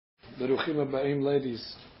Beruchim Habayim,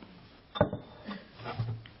 ladies.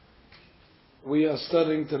 We are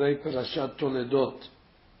studying today Parashat Toledot.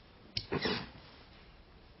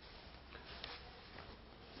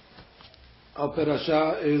 Our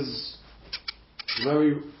parasha is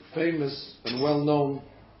very famous and well known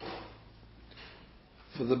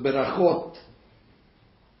for the berachot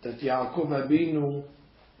that Yaakov Abinu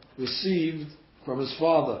received from his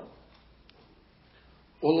father.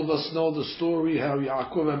 All of us know the story how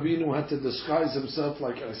Yaakov Abinu had to disguise himself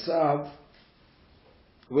like Esav,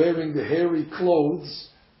 wearing the hairy clothes,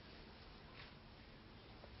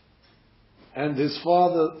 and his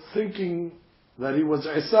father, thinking that he was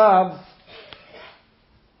Esav,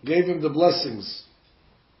 gave him the blessings.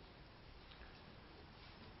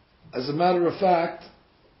 As a matter of fact,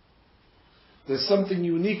 there's something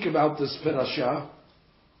unique about this parasha,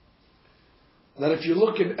 that if you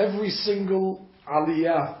look in every single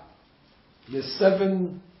aliyah, there's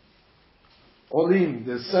 7 olim,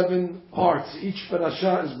 there's 7 parts. Each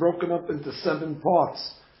parasha is broken up into 7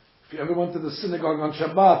 parts. If you ever went to the synagogue on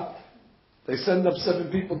Shabbat, they send up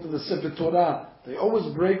 7 people to the Sefer Torah. They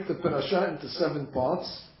always break the parasha into 7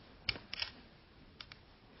 parts.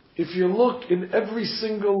 If you look in every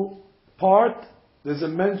single part, there's a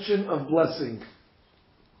mention of blessing.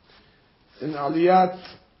 In Aliyat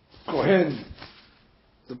Kohen,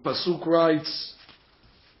 the Pasuk writes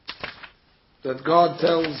that God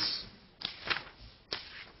tells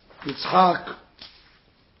Yitzhak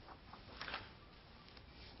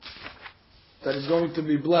that he's going to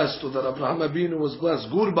be blessed, or that Abraham Abinu was blessed.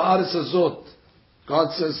 Gur ba'aretz hazot.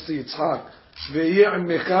 God says to Yitzhak, Ve'yeh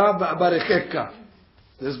imecha va'abarecheka.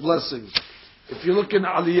 There's blessing. If you look in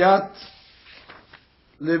Aliyat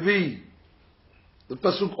Levi, the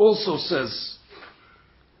Pasuk also says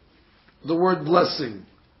the word blessing.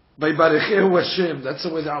 Vaybarechehu Hashem. That's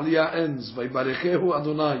the way the Aliyah ends. Vaybarechehu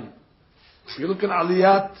Adonai. If you look in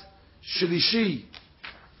Aliyat Shlishi,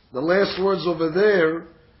 the last words over there,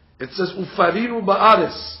 it says Ufarinu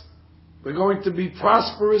ba'ares. We're going to be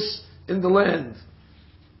prosperous in the land.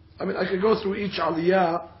 I mean, I could go through each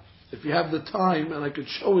Aliyah if you have the time, and I could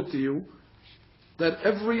show it to you, that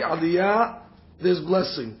every Aliyah there's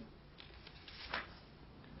blessing.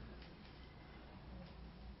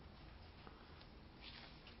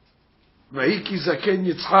 Vahiki zaken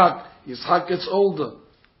Yitzhak. Yitzhak gets older.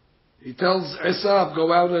 He tells Esav,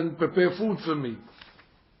 go out and prepare food for me.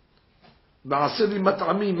 Ba'asiri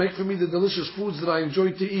mat'ami, make for me the delicious foods that I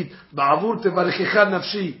enjoy to eat. Ba'avur tevarechecha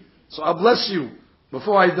nafshi. So I'll bless you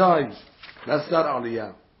before I die. That's that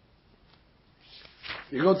Aliyah.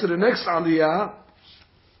 You go to the next Aliyah,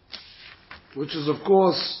 which is of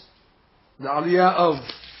course the Aliyah of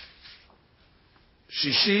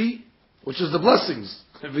Shishi, which is the blessings.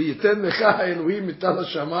 V'yiten lecha Elohim mital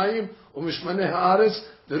hashamayim u'mishmaneh haaretz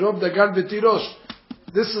v'rob dagan v'tirosh.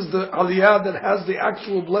 This is the Aliyah that has the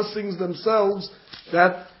actual blessings themselves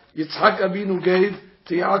that Yitzhak Abinu gave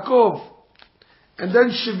to Yaakov. And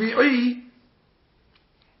then Shvi'i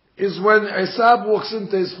is when Esav walks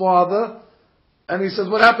into his father and he says,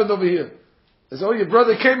 what happened over here? He says, oh, your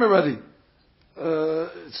brother came already.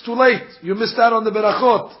 It's too late. You missed out on the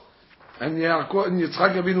berachot. And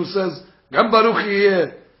Yitzhak Abinu says, Gam Baruch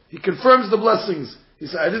Yeh. He confirms the blessings. He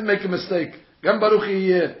said, I didn't make a mistake. Gam Baruch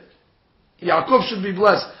Yeh. Yaakov should be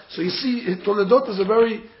blessed. So you see, Toledot is a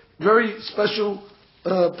very, very special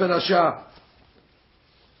parasha.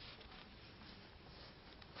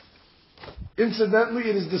 Incidentally,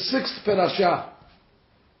 it is the 6th parasha.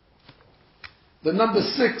 The number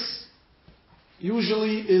 6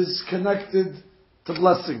 usually is connected to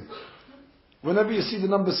blessing. Whenever you see the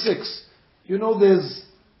number 6, you know there's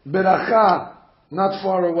beracha not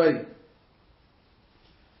far away.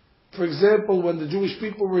 For example, when the Jewish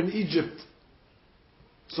people were in Egypt,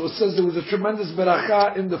 so it says there was a tremendous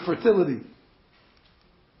beracha in the fertility.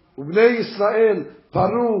 Ubnei Yisrael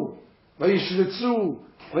paru vayishritzu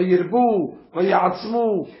vayirbu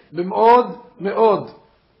vayatzmu b'mod meod.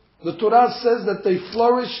 The Torah says that they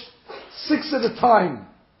flourished 6 at a time.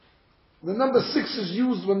 The number 6 is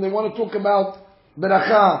used when they want to talk about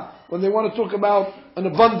beracha, when they want to talk about an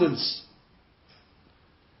abundance.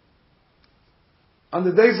 On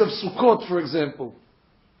the days of Sukkot, for example,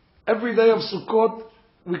 every day of Sukkot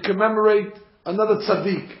we commemorate another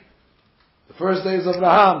tzaddik. The first day is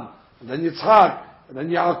Abraham, and then Yitzhak, and then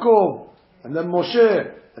Yaakov, and then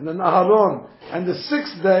Moshe, and then Aharon, and the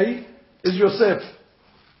 6th day is Yosef.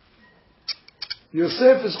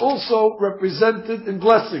 Yosef is also represented in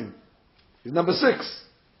blessing. He's number 6.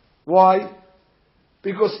 Why?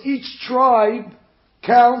 Because each tribe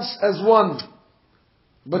counts as one.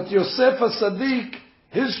 But Yosef HaSadiq,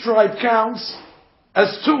 his tribe counts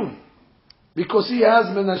as 2. because he has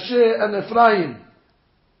Menashe and Ephraim.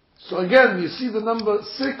 So again, you see the number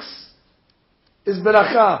 6 is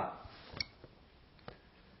Beracha.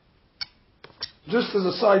 Just as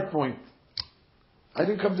a side point, I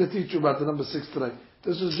didn't come to teach you about the number 6 tonight.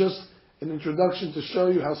 This is just an introduction to show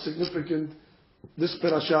you how significant this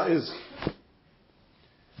parasha is.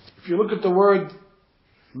 If you look at the word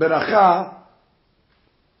Beracha,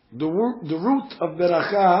 the root of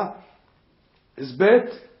Beracha is Bet,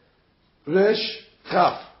 Resh,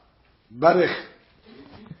 Chaf, Barech.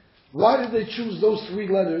 Why did they choose those 3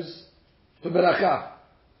 letters for Beracha?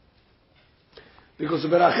 Because the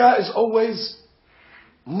Beracha is always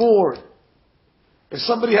more. If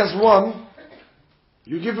somebody has 1,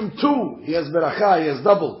 you give him 2, he has Beracha, he has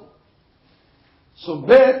double. So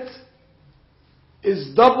Bet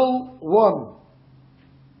is double 1.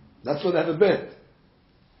 That's why they have a Bet.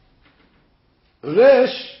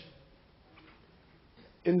 Resh,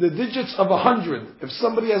 in the digits of 100. If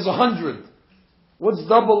somebody has 100, what's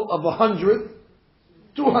double of 100?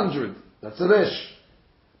 200. That's a Resh.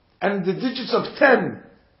 And the digits of 10.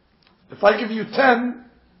 If I give you 10,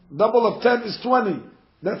 double of 10 is 20.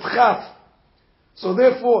 That's Chaf. So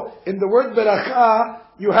therefore, in the word Beracha,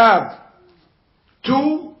 you have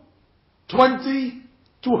 2, 20,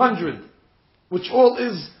 200. Which all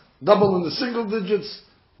is double in the single digits,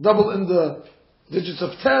 double in the digits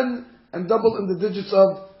of 10, and double in the digits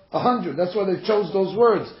of 100. That's why they chose those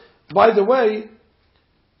words. By the way,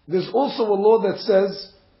 there's also a law that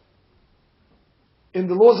says, in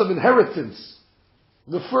the laws of inheritance,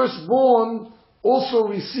 the firstborn also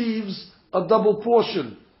receives a double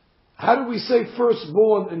portion. How do we say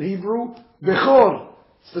firstborn in Hebrew? Bechor.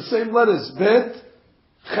 It's the same letters. Bet,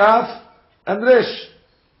 Chaf, and Resh.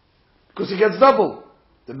 Because he gets double.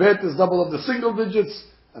 The Bet is double of the single digits,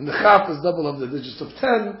 and the Chaf is double of the digits of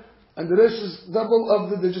 10, and the Resh is double of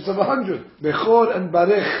the digits of 100. Bechor and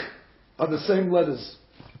Barech are the same letters.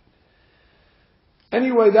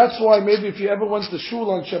 Anyway, that's why maybe if you ever went to shul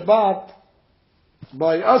on Shabbat,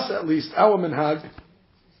 by us at least, our minhag,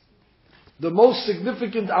 the most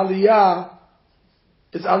significant aliyah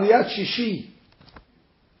is aliyat shishi,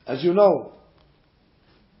 as you know.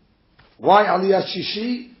 Why aliyat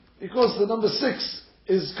shishi? Because the number 6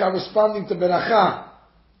 is corresponding to beracha,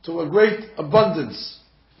 to a great abundance.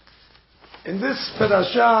 In this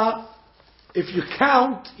parasha, if you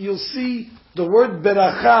count, you'll see the word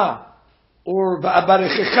beracha, or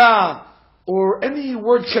ba'abarechecha, or any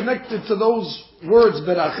word connected to those words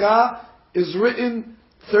beracha, is written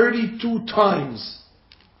 32 times.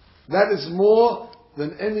 That is more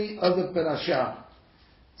than any other parasha.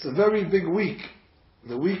 It's a very big week.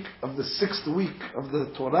 The week of the 6th week of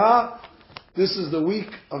the Torah. This is the week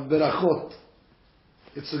of berachot.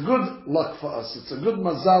 It's a good luck for us. It's a good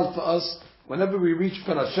mazal for us whenever we reach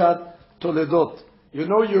Parashat Toledot. You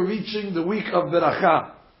know you're reaching the week of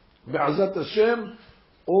beracha. Be'azat Hashem,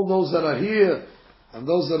 all those that are here and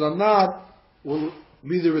those that are not will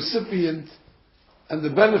be the recipient and the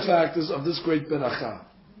benefactors of this great beracha.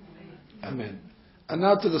 Amen. And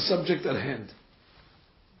now to the subject at hand.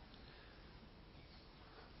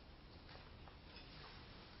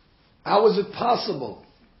 How is it possible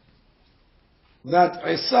that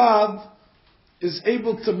Esav is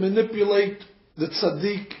able to manipulate the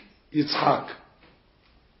tzaddik Yitzhak?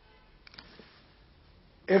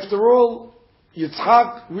 After all,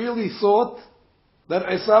 Yitzhak really thought that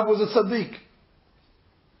Esav was a tzaddik.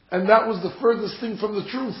 And that was the furthest thing from the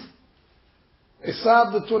truth.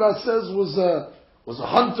 Esav, the Torah says, was a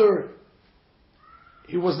hunter.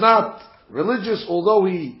 He was not religious, although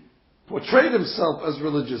he portrayed himself as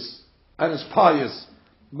religious and as pious.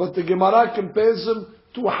 But the Gemara compares him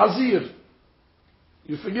to a hazir.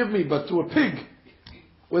 You forgive me, but to a pig.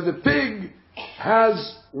 Where the pig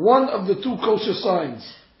has one of the 2 kosher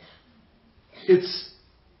signs. Its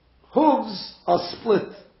hooves are split.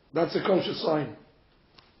 That's a kosher sign.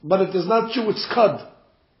 But it does not chew its cud.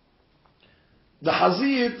 The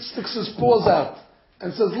hazir sticks his paws out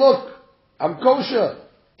and says, look, I'm kosher,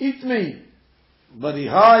 eat me. But he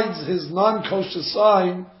hides his non-kosher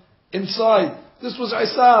sign inside. This was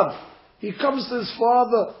Esav. He comes to his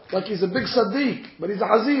father like he's a big tzaddik, but he's a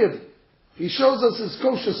hazir. He shows us his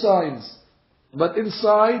kosher signs. But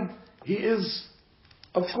inside, he is,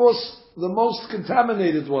 of course, the most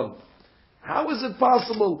contaminated one. How is it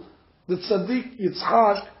possible that tzaddik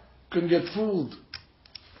Yitzhak can get fooled?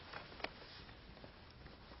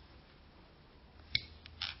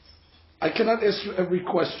 I cannot ask you every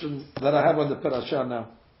question that I have on the parasha now.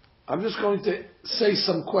 I'm just going to say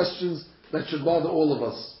some questions that should bother all of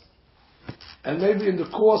us. And maybe in the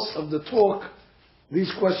course of the talk,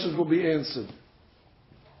 these questions will be answered.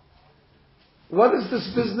 what is this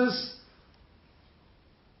business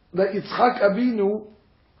that Yitzchak Abinu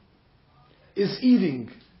is eating?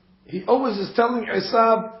 He always is telling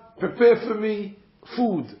Esav, prepare for me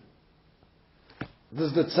food.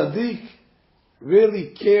 Does the tzaddik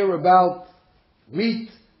really care about meat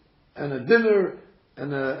and a dinner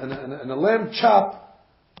and a lamb chop?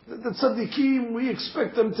 The tzaddikim, we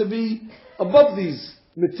expect them to be above these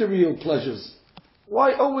material pleasures.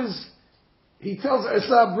 Why always he tells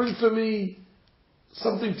Esav, bring for me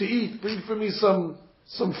something to eat, bring for me some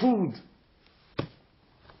food.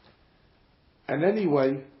 And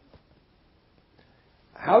anyway,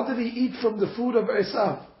 how did he eat from the food of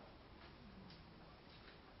Esav?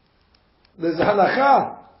 There's a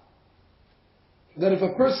halakha that if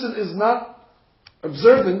a person is not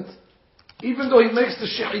observant, even though he makes the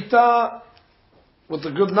shechita with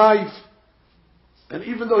a good knife, and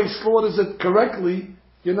even though he slaughters it correctly,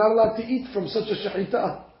 you're not allowed to eat from such a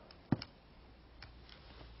shechita.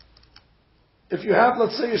 If you have,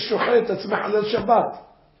 let's say, a shochet that's ma'alel Shabbat,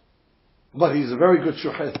 but he's a very good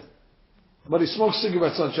shochet, but he smokes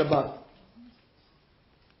cigarettes on Shabbat,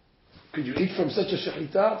 could you eat from such a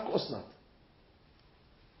shechita? Of course not.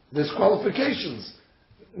 There's qualifications.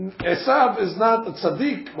 Esav is not a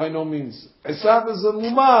tzaddik by no means. Esav is a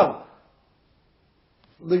mumar.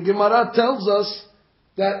 The Gemara tells us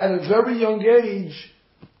that at a very young age,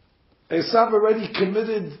 Esav already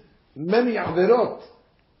committed many averot.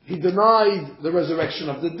 He denied the resurrection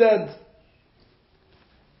of the dead.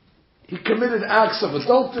 He committed acts of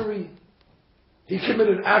adultery. He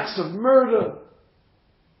committed acts of murder.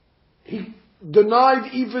 He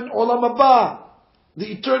denied even olam haba,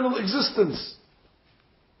 the eternal existence.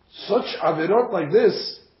 Such averot like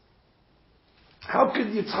this, how could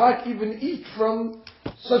Yitzchak even eat from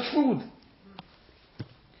such food?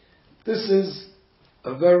 This is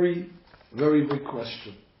a very, very big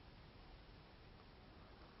question.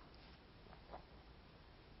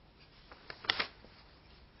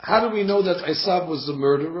 How do we know that Esav was the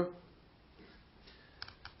murderer?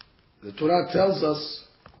 The Torah tells us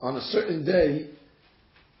on a certain day,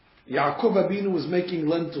 Yaakov Abinu was making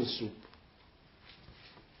lentil soup.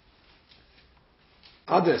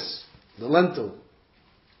 Ades, the lentil.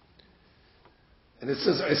 And it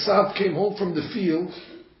says Esav came home from the field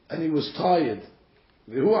and he was tired.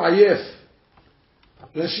 V'hu ayef.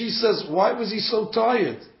 Rashi says, why was he so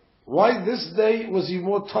tired? Why this day was he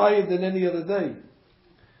more tired than any other day?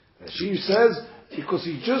 Rashi says, because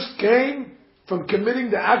he just came from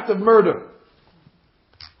committing the act of murder.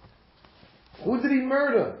 Who did he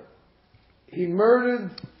murder? He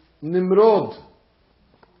murdered Nimrod.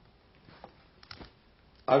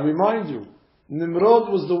 I remind you,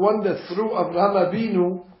 Nimrod was the one that threw Avraham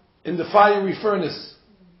Abinu in the fiery furnace.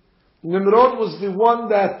 Nimrod was the one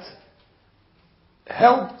that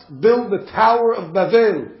helped build the Tower of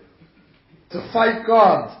Babel to fight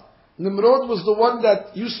God. Nimrod was the one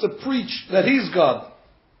that used to preach that he's God,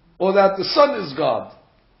 or that the sun is God.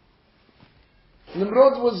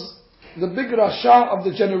 Nimrod was the big Rasha of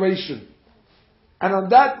the generation. And on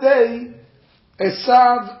that day,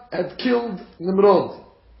 Esav had killed Nimrod.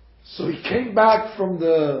 So he came back from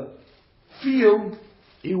the field,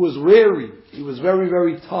 he was weary, he was very,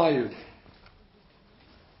 very tired.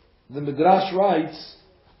 The Midrash writes,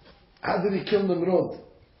 how did he kill Nimrod?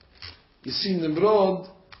 You see, Nimrod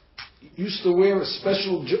used to wear a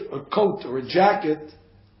special coat or a jacket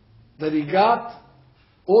that he got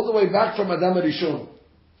all the way back from Adam HaRishon.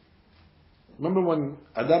 Remember when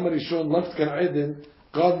Adam HaRishon left Gan Eden,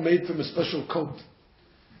 God made him a special coat.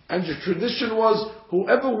 And the tradition was,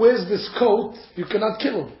 whoever wears this coat, you cannot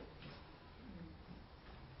kill him.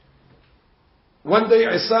 One day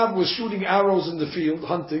Esav was shooting arrows in the field,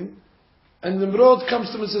 hunting, and Nimrod comes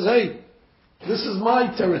to him and says, hey, this is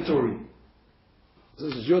my territory.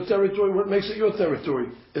 This is your territory. What makes it your territory?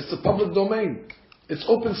 It's the public domain. It's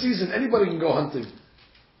open season. Anybody can go hunting.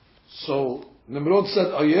 So Nimrod said,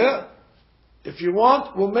 oh yeah? If you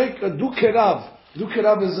want, we'll make a dukerav.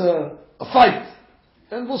 Dukerav is a fight.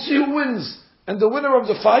 And we'll see who wins. And the winner of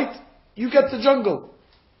the fight, you get the jungle.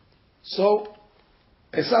 So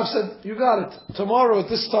Esav said, you got it. Tomorrow at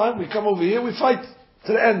this time, we come over here, we fight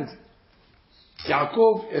to the end.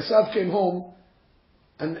 Esav came home,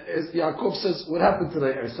 and Yaakov says, what happened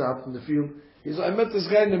today, Esav, in the field? He said, I met this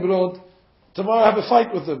guy Nimrod. Tomorrow I have a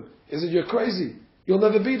fight with him. He said, you're crazy. You'll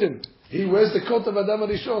never beat him. He wears the coat of Adam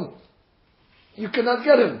HaRishon. You cannot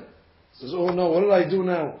get him. He says, oh no, what did I do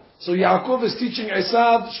now? So Yaakov is teaching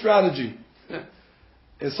Esav strategy.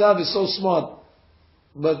 Esav is so smart.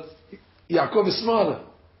 But Yaakov is smarter.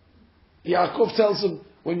 Yaakov tells him,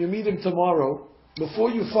 when you meet him tomorrow,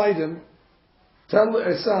 before you fight him, tell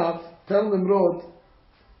Esav, tell Nimrod,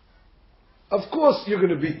 of course you're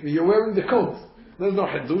going to beat me, you're wearing the coat. There's no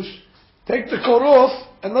hadush. Take the coat off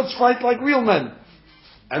and let's fight like real men.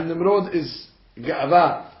 And Nimrod is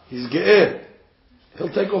ga'ava, he's ge'er.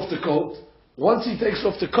 He'll take off the coat. Once he takes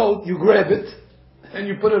off the coat, you grab it and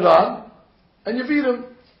you put it on and you beat him.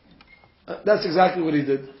 That's exactly what he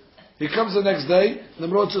did. He comes the next day,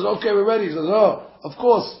 Nimrod says, okay, we're ready. He says, oh, of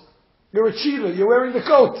course, you're a cheater, you're wearing the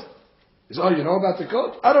coat. He says, oh, you know about the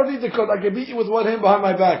coat? I don't need the coat, I can beat you with one hand behind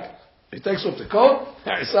my back. He takes off the coat,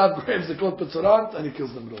 Esav grabs the coat, puts it on, and he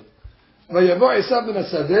kills Nimrod.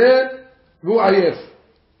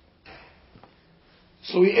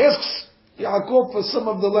 So he asks Yaakov for some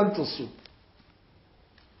of the lentil soup.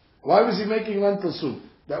 Why was he making lentil soup?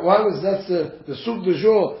 That's the soup du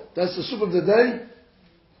jour, that's the soup of the day?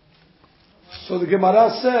 So the Gemara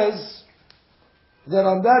says that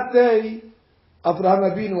on that day, Abraham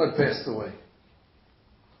Avinu had passed away.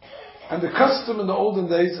 And the custom in the olden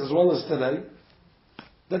days, as well as today,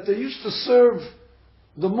 that they used to serve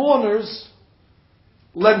the mourners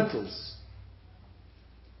lentils.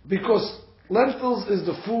 Because lentils is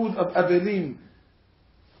the food of Avelim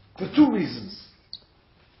for two reasons.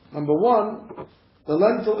 Number one, the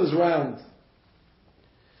lentil is round.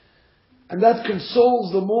 And that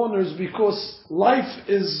consoles the mourners because life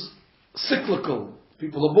is cyclical.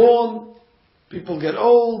 People are born, people get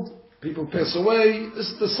old, people pass away. This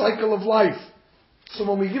is the cycle of life. So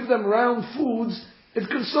when we give them round foods, it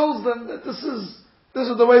consoles them that this is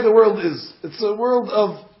the way the world is. It's a world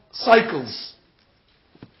of cycles.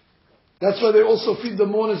 That's why they also feed the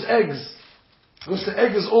mourners eggs, because the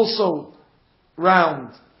egg is also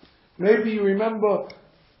round. Maybe you remember a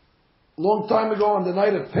long time ago on the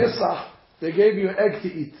night of Pesach, they gave you an egg to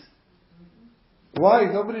eat. Why?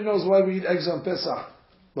 Nobody knows why we eat eggs on Pesach.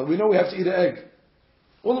 But we know we have to eat an egg.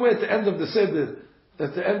 All the way at the end of the Seder,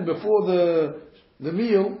 at the end before the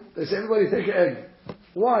meal, they say, everybody take an egg.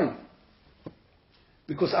 Why?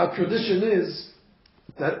 Because our tradition is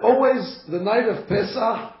that always the night of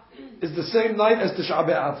Pesach is the same night as Tisha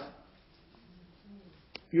B'Av.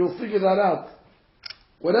 You'll figure that out.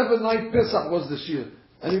 Whatever night Pesach was this year.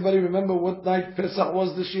 Anybody remember what night Pesach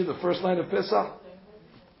was this year, the first night of Pesach?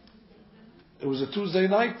 It was a Tuesday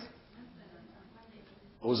night?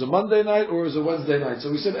 It was a Monday night or it was a Wednesday night?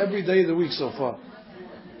 So we said every day of the week so far.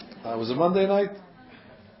 It was a Monday night?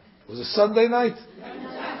 It was a Sunday night?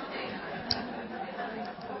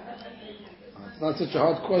 It's not such a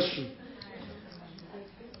hard question.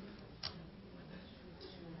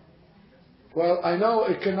 Well, I know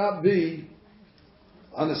it cannot be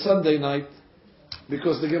on a Sunday night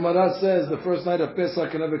because the Gemara says the first night of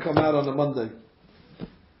Pesach can never come out on a Monday.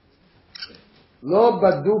 Lo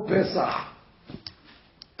badu Pesach.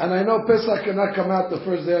 And I know Pesach cannot come out the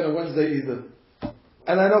first day on a Wednesday either.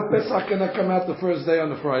 And I know Pesach cannot come out the first day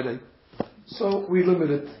on a Friday. So we limit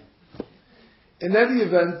it. In any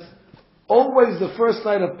event, always the first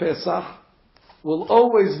night of Pesach will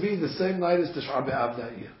always be the same night as Tisha B'Av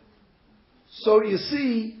that year. So you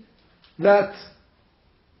see that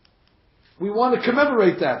we want to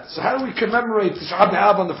commemorate that. So how do we commemorate Tisha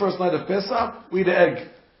B'Av on the first night of Pesach? We eat the egg.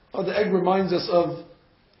 Oh, the egg reminds us of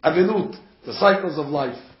Avilut, the cycles of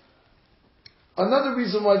life. Another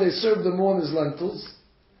reason why they serve the mourners lentils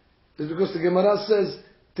is because the Gemara says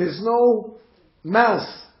there's no mouth.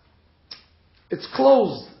 It's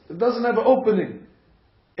closed. It doesn't have an opening.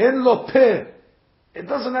 En lo peh. It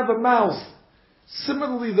doesn't have a mouth.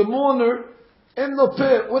 Similarly, the mourner, en lo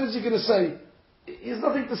peh. What is he going to say? He has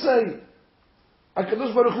nothing to say.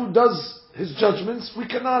 HaKadosh Baruch Hu does his judgments. We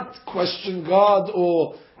cannot question God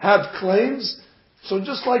or have claims. So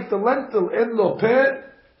just like the lentil, en lo peh,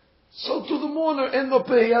 so to the mourner, en lo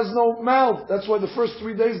peh, he has no mouth. That's why the first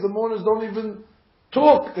 3 days the mourners don't even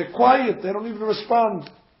talk. They're quiet. They don't even respond.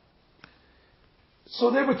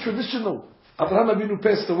 So they were traditional. Abraham Avinu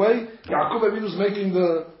passed away. Yaakov Avinu is making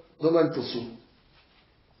the lentil soup.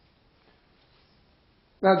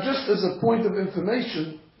 Now, just as a point of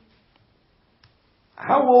information,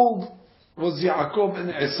 how old was Yaakov and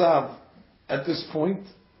Esav at this point?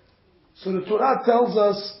 So the Torah tells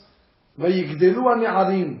us, "Vayigdelu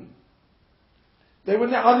ha'ne'arim." They were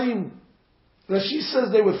ne'arim. Rashi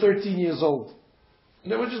says they were 13 years old.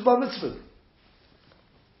 They were just bar mitzvah.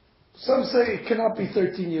 Some say it cannot be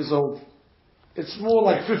 13 years old. It's more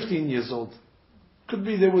like 15 years old. Could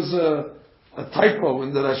be there was a typo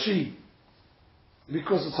in the Rashi.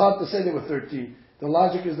 Because it's hard to say they were 13. The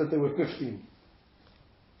logic is that they were 15.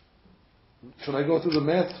 Should I go through the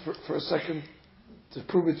math for a second to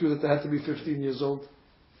prove it to you that they had to be 15 years old?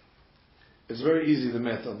 It's very easy, the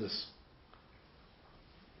math on this.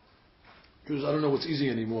 Jews, I don't know what's easy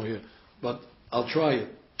anymore here. but I'll try it.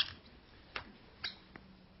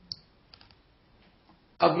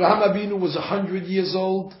 Abraham Abinu was 100 years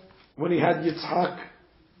old when he had Yitzhak.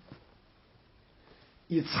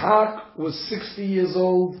 Yitzhak was 60 years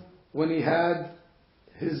old when he had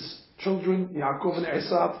his children, Yaakov and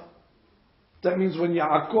Esav. That means when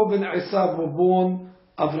Yaakov and Esav were born,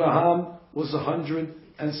 Abraham was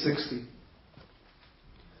 160.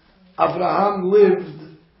 Abraham lived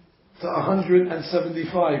to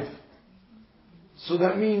 175. So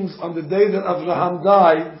that means on the day that Abraham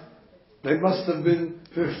died, they must have been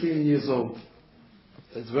 15 years old.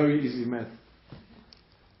 That's very easy math.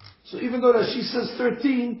 So even though Rashi says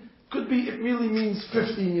 13, could be it really means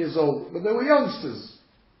 15 years old. But they were youngsters.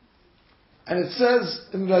 And it says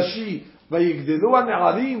in Rashi, Vayigdilu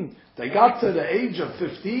ha'ne'arim, they got to the age of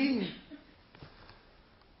 15.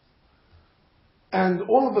 And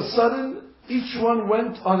all of a sudden, each one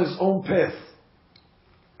went on his own path.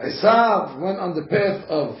 Esav went on the path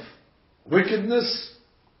of wickedness,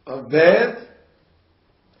 of bad.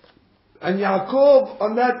 And Yaakov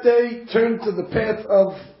on that day turned to the path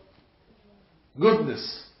of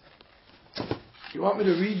goodness. You want me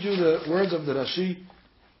to read you the words of the Rashi?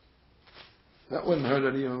 That wouldn't hurt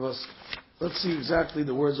any of us. Let's see exactly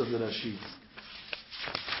the words of the Rashi.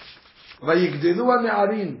 Vayigdilu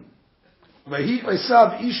ha'ne'arim. Vahi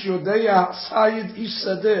Esav ish yodeya sayid ish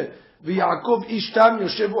sadeh. V'Yaakov ish tam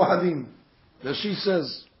yoshev ohadim. Rashi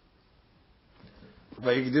says,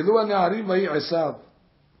 Vayigdilu ha'ne'arim vahi Esav.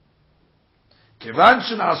 Kevan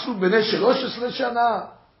shena'asu b'nei 13 shana.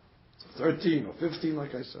 13 or 15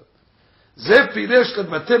 like I said. Ze piresh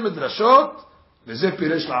lebate midrashot. V'ze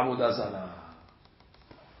piresh la'avodah zarah.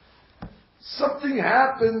 Something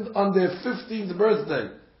happened on their 15th birthday,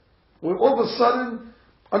 where all of a sudden,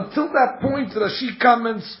 until that point, Rashi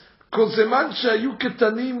comments,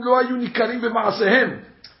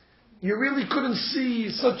 you really couldn't see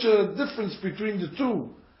such a difference between the two.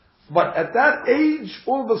 But at that age,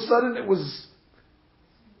 all of a sudden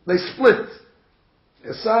they split.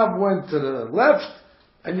 Esav went to the left,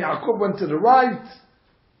 and Yaakov went to the right,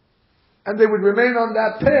 and they would remain on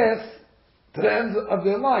that path to the end of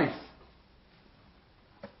their life.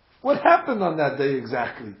 What happened on that day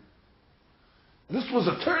exactly? This was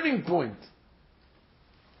a turning point.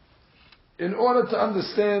 In order to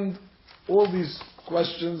understand all these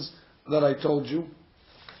questions that I told you,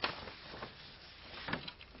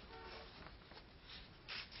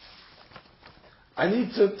 I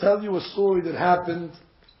need to tell you a story that happened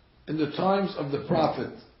in the times of the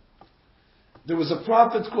prophet. There was a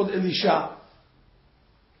prophet called Elisha.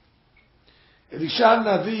 Elisha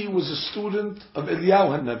Navi was a student of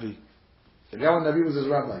Eliyahu Navi. Eliyahu Navi was his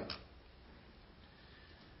rabbi.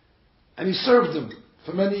 And he served him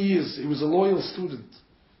for many years. He was a loyal student.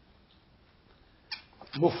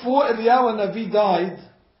 Before Eliyahu Navi died,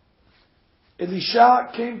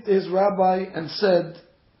 Elisha came to his rabbi and said,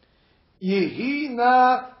 Yehi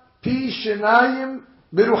na pi shenayim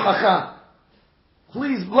beruchacha.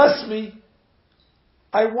 Please bless me.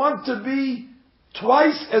 I want to be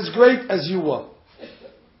twice as great as you were.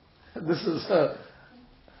 This is, have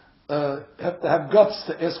to have guts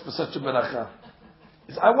to ask for such a beracha.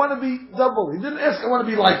 He said, I want to be double. He didn't ask, I want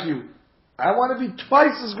to be like you. I want to be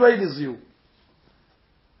twice as great as you.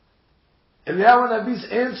 Eliyahu Navi's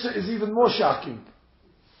answer is even more shocking.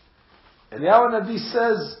 Eliyahu Navi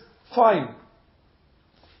says, fine.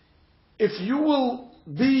 If you will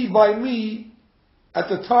be by me at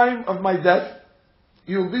the time of my death,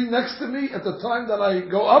 you'll be next to me at the time that I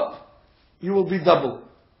go up, you will be double.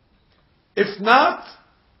 If not,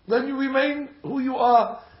 then you remain who you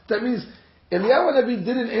are. That means, Eliyahu Navi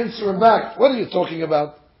didn't answer him back. What are you talking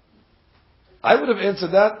about? I would have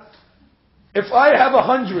answered that. If I have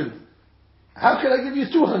 100, how can I give you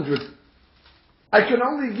 200? I can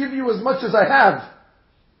only give you as much as I have.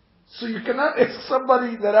 So you cannot ask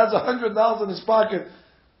somebody that has $100 in his pocket,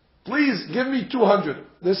 please give me 200.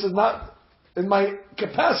 This is not in my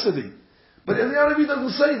capacity. But Eliyahu Navi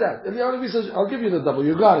doesn't say that. Eliyahu Navi says, I'll give you the double,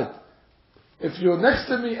 you got it. If you're next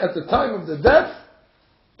to me at the time of the death,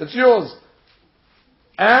 it's yours.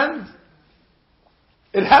 And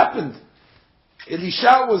it happened.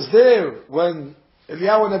 Elisha was there when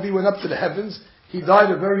Eliyahu Navi went up to the heavens. He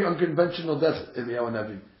died a very unconventional death, Eliyahu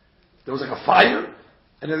Navi. There was like a fire,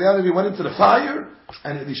 and Eliyahu Navi went into the fire,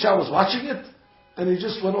 and Elisha was watching it, and he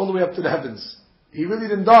just went all the way up to the heavens. He really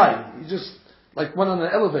didn't die. He just like went on an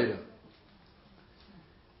elevator.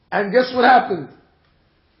 And guess what happened?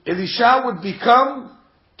 Elisha would become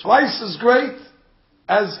twice as great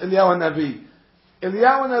as Eliyahu Navi.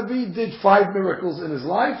 Eliyahu Navi did 5 miracles in his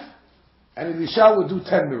life, and Elisha would do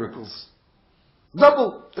 10 miracles.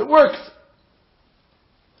 Double. It worked.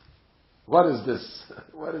 What is this?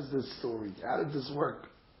 What is this story? How did this work?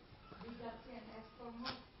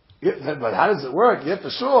 Yeah, but how does it work? Yeah, for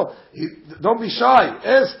sure. Don't be shy.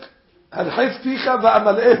 Ask.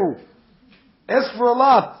 Ask for a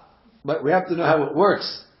lot. But we have to know how it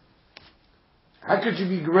works. How could you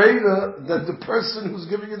be greater than the person who's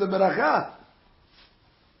giving you the beracha?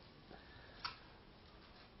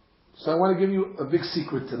 So I want to give you a big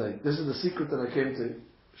secret today. This is the secret that I came to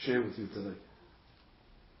share with you today.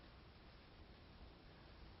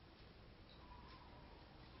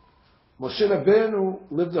 Moshe Rabbeinu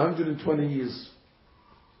lived 120 years.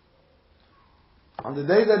 On the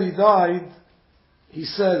day that he died, he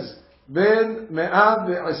says, Ben me'ah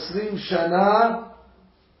ve'asrim shana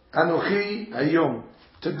anochi hayom.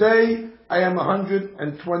 Today, I am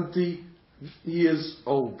 120 years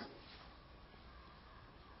old.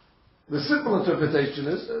 The simple interpretation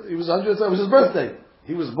is, he was 100, it was his birthday.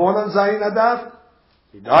 He was born on Zayin Adar.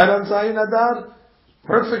 He died on Zayin Adar.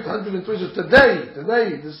 Perfect 120 years.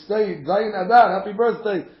 Today, this day, Zayin Adar, happy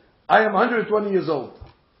birthday. I am 120 years old.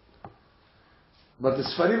 But the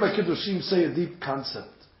Sfarim HaKiddushim say a deep concept.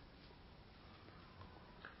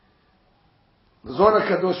 The Zohar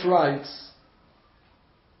HaKadosh writes,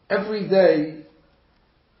 every day,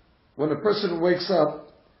 when a person wakes up,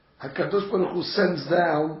 HaKadosh Baruch Hu sends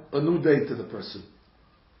down a new day to the person.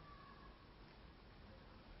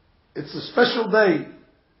 It's a special day.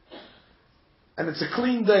 And it's a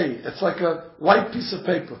clean day. It's like a white piece of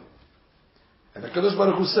paper. And HaKadosh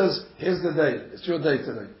Baruch Hu says, here's the day. It's your day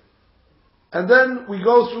today. And then we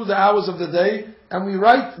go through the hours of the day and we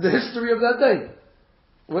write the history of that day.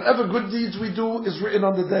 Whatever good deeds we do is written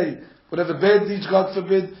on the day. Whatever bad deeds, God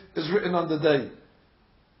forbid, is written on the day.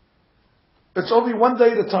 It's only one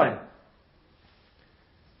day at a time.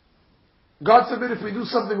 God forbid if we do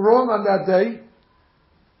something wrong on that day,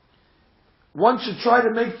 one should try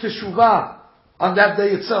to make teshuvah on that day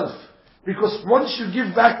itself. Because once you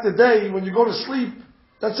give back the day, when you go to sleep,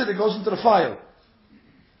 that's it goes into the file.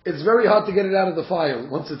 It's very hard to get it out of the file,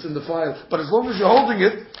 once it's in the file. But as long as you're holding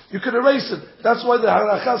it, you can erase it. That's why the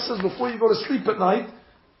halakha says before you go to sleep at night,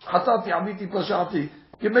 hatati amiti pashati,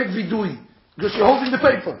 you make vidui. Because you're holding the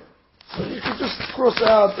paper. So you can just cross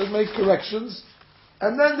out and make corrections.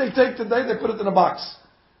 And then they take the day, they put it in a box.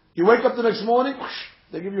 You wake up the next morning, whoosh,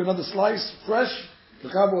 they give you another slice, fresh.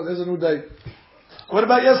 There's a new day. What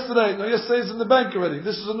about yesterday? No, yesterday's in the bank already.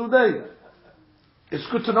 This is a new day. It's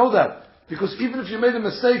good to know that. Because even if you made a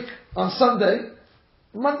mistake on Sunday,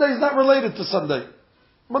 Monday is not related to Sunday.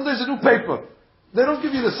 Monday is a new paper. They don't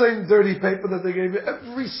give you the same dirty paper that they gave you.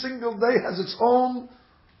 Every single day has its own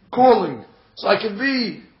calling. So I can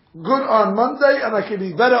be good on Monday, and I can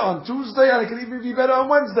be better on Tuesday, and I can even be better on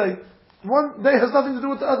Wednesday. One day has nothing to do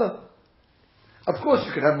with the other. Of course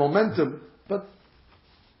you can have momentum, but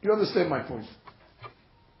you understand my point.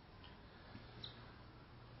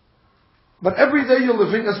 But every day you're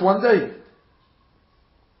living as one day.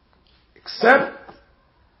 Except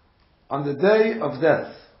on the day of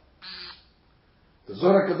death. The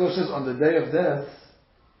Zohar HaKadosh says on the day of death,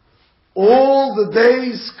 all the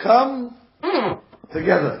days come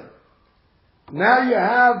together. Now you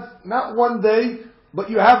have not one day, but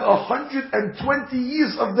you have 120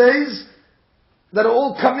 years of days that are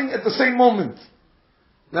all coming at the same moment.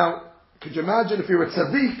 Now, could you imagine if you're a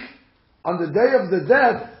tzaddik, on the day of the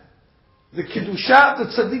death, the Kiddusha of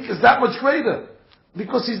the tzaddik is that much greater.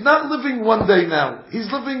 Because he's not living one day now. He's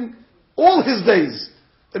living all his days.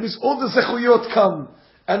 That means all the zechuyot come,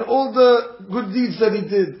 and all the good deeds that he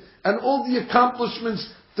did, and all the accomplishments,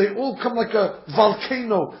 they all come like a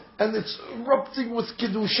volcano, and it's erupting with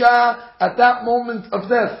Kiddusha at that moment of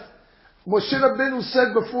death. Moshe Rabbeinu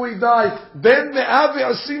said before he died, Ben me'ah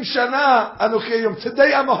ve'asim shana anocheyom.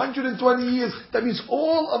 Today I'm 120 years. That means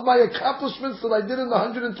all of my accomplishments that I did in the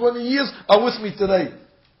 120 years are with me today.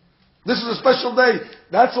 This is a special day.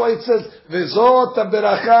 That's why it says, Vezot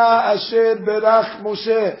beracha asher berach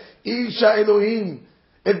Moshe, Isha Elohim,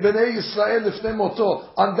 et bnei Yisrael lifnei moto.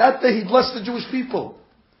 On that day he blessed the Jewish people.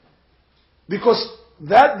 Because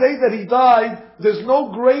that day that he died, there's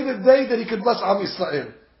no greater day that he could bless Am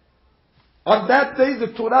Yisrael. On that day,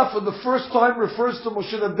 the Torah for the first time refers to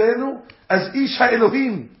Moshe Rabbeinu as Ish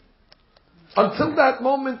HaElohim. Until that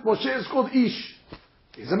moment, Moshe is called Ish.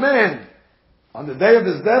 He's a man. On the day of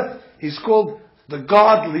his death, he's called the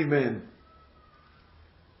godly man.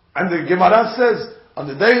 And the Gemara says, on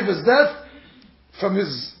the day of his death, from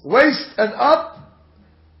his waist and up,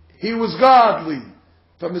 he was godly.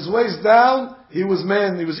 From his waist down, he was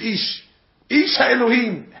man, he was Ish. Ish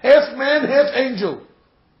HaElohim. Half man, half angel.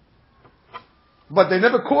 But they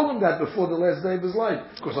never called him that before the last day of his life.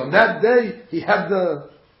 Because on that day, he had the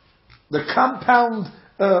compound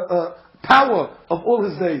power of all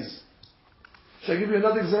his days. Shall I give you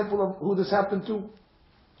another example of who this happened to?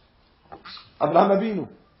 Abraham Avinu.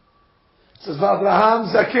 It says,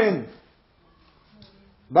 Abraham Zaken.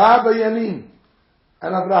 Baba Yamin.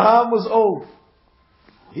 And Abraham was old.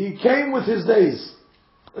 He came with his days.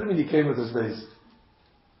 What do you mean he came with his days?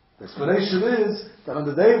 The explanation is that on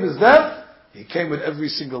the day of his death, he came with every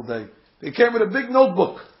single day. He came with a big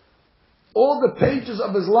notebook. All the pages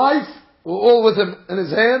of his life were all with him in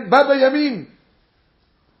his hand. Baba Yamin.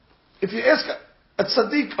 If you ask a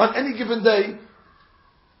tzaddik on any given day,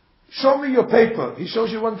 show me your paper. He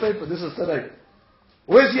shows you one paper. This is today.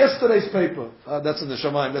 Where's yesterday's paper? That's in the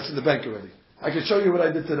Shamayim. That's in the bank already. I can show you what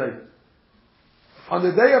I did today. On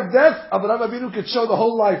the day of death, Abraham Avinu could show the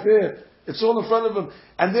whole life here. It's all in front of him.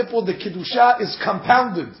 And therefore the Kiddusha is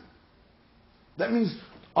compounded. That means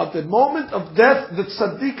at the moment of death, the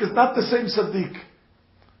tzaddik is not the same tzaddik.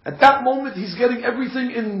 At that moment, he's getting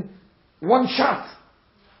everything in one shot.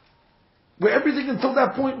 Where everything until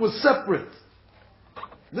that point was separate.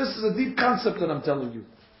 This is a deep concept that I'm telling you.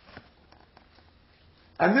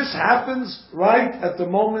 And this happens right at the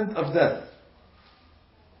moment of death.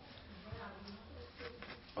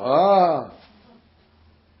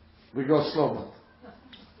 We go slow.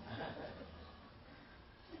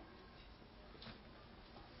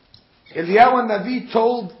 Eliyahu Navi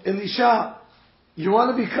told Elisha, you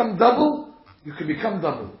want to become double? You can become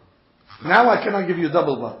double. Now I cannot give you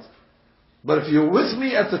double but if you're with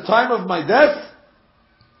me at the time of my death,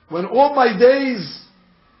 when all my days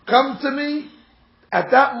come to me, at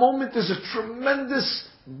that moment there's a tremendous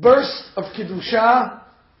burst of Kiddusha,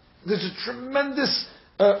 there's a tremendous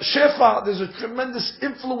shefa, there's a tremendous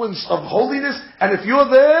influence of holiness, and if you're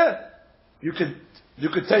there, you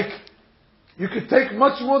could take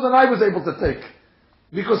much more than I was able to take.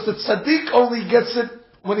 Because the tzaddik only gets it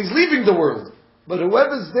when he's leaving the world. But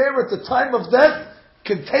whoever's there at the time of death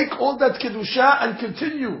can take all that Kiddusha and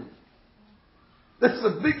continue. That's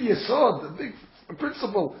the big yesod, the big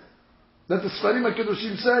principle that the Sfarim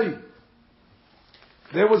HaKiddushim say.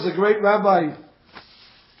 There was a great rabbi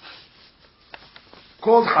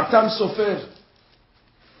called Hatam Sofer.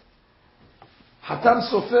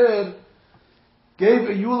 Hatam Sofer gave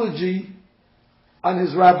a eulogy on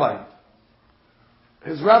his rabbi.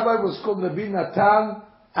 His rabbi was called Rabbi Natan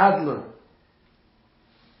Adler.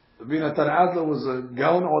 Rabbi Natan Adler was a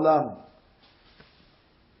Gaon Olam.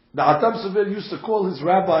 The Hatam Sofer used to call his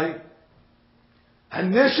rabbi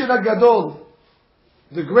Hanesher HaGadol,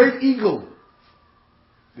 the great eagle.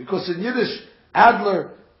 Because in Yiddish,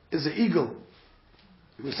 Adler is an eagle.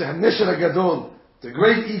 He would say Hanesher HaGadol, the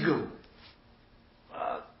great eagle.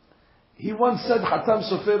 He once said Hatam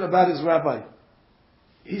Sofer about his rabbi.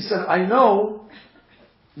 He said, I know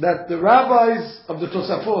that the rabbis of the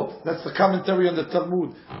Tosafot, that's the commentary on the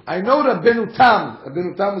Talmud, I know Rabbeinu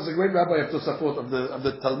Tam was a great rabbi of Tosafot, of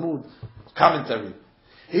the Talmud commentary.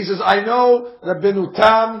 He says, I know Rabbeinu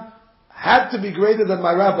Tam had to be greater than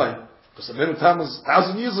my rabbi. Because Rabbeinu Tam was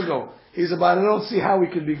 1,000 years ago. He said, but I don't see how he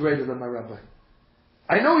can be greater than my rabbi.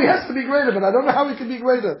 I know he has to be greater, but I don't know how he can be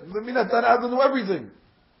greater. I mean, I don't know everything.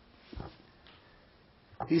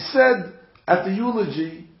 He said at the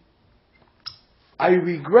eulogy, I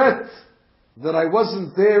regret that I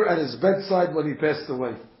wasn't there at his bedside when he passed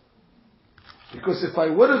away. Because if I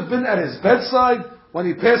would have been at his bedside when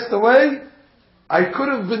he passed away, I could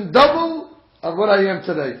have been double of what I am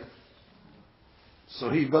today. So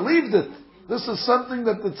he believed it. This is something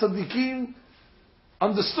that the tzaddikim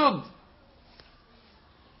understood.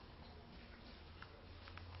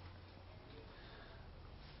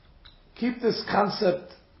 Keep this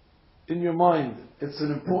concept in your mind. It's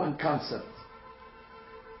an important concept.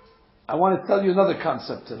 I want to tell you another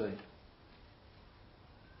concept today.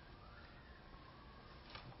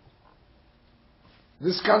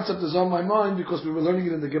 This concept is on my mind because we were learning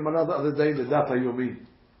it in the Gemara the other day, the Daf HaYomi.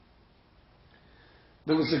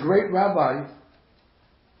 There was a great rabbi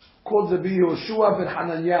called Rabbi Yoshua ben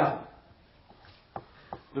Hananiah.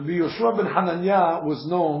 Rabbi Yoshua ben Hananiah was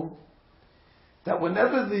known that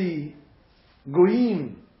whenever the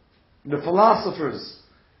Goyim, the philosophers,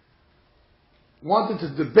 wanted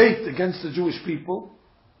to debate against the Jewish people,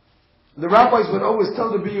 the rabbis would always tell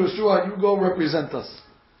Rabbi Yoshua, you go represent us.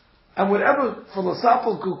 And whatever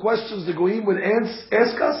philosophical questions the Goyim would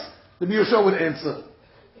ask us, Rabbi Yoshua would answer.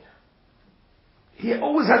 He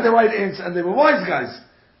always had the right answer, and they were wise guys.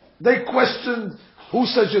 They questioned, who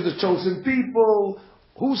says you're the chosen people?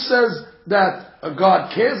 Who says that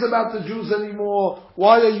God cares about the Jews anymore?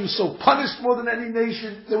 Why are you so punished more than any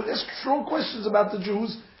nation? They would ask strong questions about the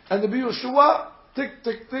Jews. And the Yehoshua, tick,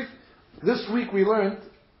 tick, tick. This week we learned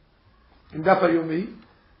in Daf Yomi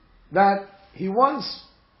that he once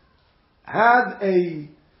had a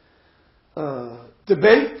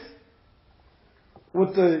debate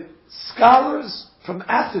with the scholars from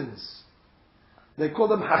Athens. They call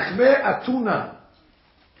them Hachmei Atuna.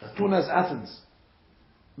 Atuna is Athens.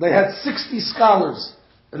 They had 60 scholars.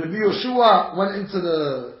 Rabbi Yehoshua went into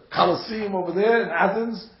the Colosseum over there in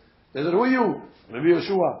Athens. They said, who are you? Rabbi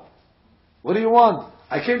Yehoshua. What do you want?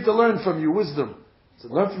 I came to learn from you wisdom. I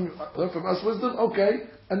said, learn from us wisdom? Okay.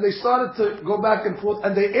 And they started to go back and forth,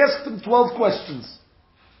 and they asked him 12 questions.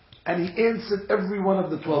 And he answered every one of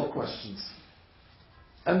the 12 questions.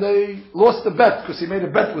 And they lost the bet, because he made a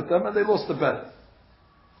bet with them, and they lost the bet.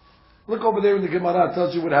 Look over there in the Gemara, it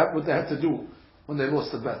tells you what they had to do when they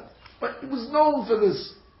lost the bet. But it was known for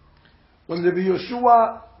this. When Rabbi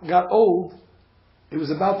Yehoshua got old, he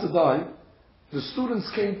was about to die, the students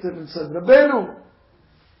came to him and said, Rabbeinu,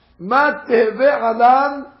 ma tehve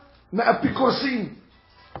alan me'apikorsim.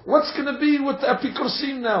 What's going to be with the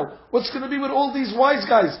apikorsim now? What's going to be with all these wise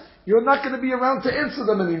guys? You're not going to be around to answer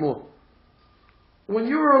them anymore. When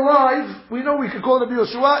you were alive, we know we could call Rabbi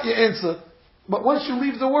Yehoshua, you answer. But once you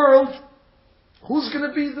leave the world, who's going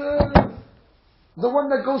to be the one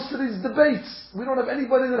that goes to these debates? We don't have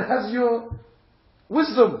anybody that has your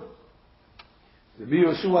wisdom. Rabbi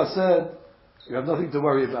Yehoshua said, you have nothing to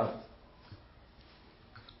worry about.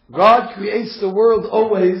 God creates the world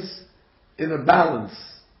always in a balance.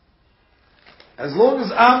 As long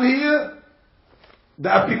as I'm here, the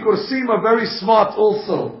apikorsim are very smart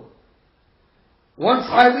also. Once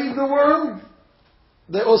I leave the world,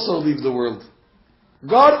 they also leave the world.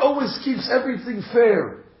 God always keeps everything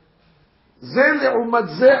fair. So,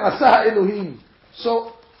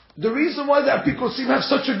 the reason why the apikorsim have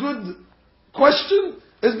such a good question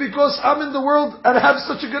is because I'm in the world and have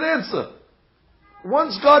such a good answer.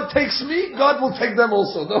 Once God takes me, God will take them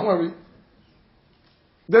also. Don't worry.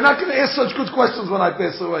 They're not going to ask such good questions when I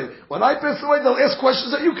pass away. When I pass away, they'll ask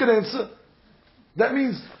questions that you can answer. That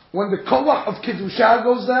means when the koach of Kedusha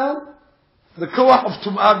goes down, the koach of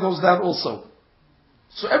Tum'ah goes down also.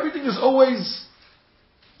 So everything is always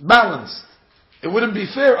balanced. It wouldn't be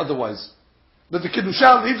fair otherwise. That the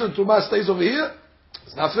Kedusha leaves and Tum'ah stays over here,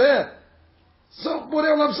 it's not fair. So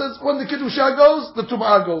Borei Olam says, when the Kedusha goes, the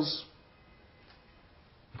Tum'ah goes.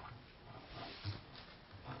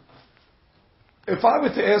 If I were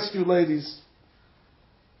to ask you ladies,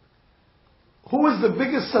 who is the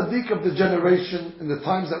biggest Sadiq of the generation in the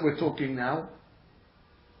times that we're talking now?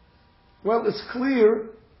 Well, it's clear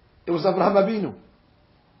it was Abraham Avinu.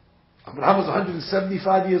 Abraham was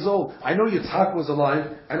 175 years old. I know Yitzhak was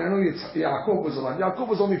alive, and I know Yaakov was alive. Yaakov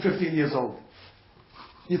was only 15 years old.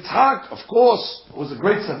 Yitzhak, of course, was a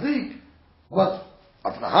great Sadiq, but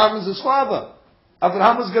Abraham is his father.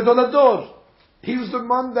 Abraham was Gadol Ador. He was the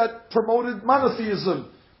one that promoted monotheism.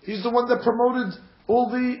 He's the one that promoted all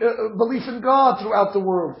the belief in God throughout the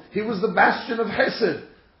world. He was the bastion of Hesed.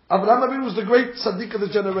 Abraham Avinu was the great Sadiq of the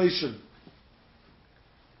generation.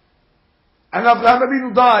 And Abraham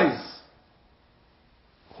Avinu dies.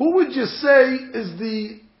 Who would you say is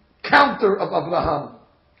the counter of Abraham?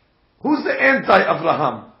 Who's the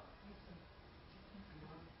anti-Abraham?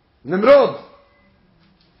 Nimrod.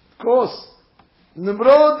 Of course.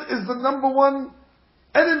 Nimrod is the number one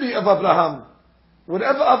enemy of Abraham.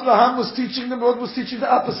 Whatever Abraham was teaching, Nimrod was teaching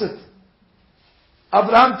the opposite.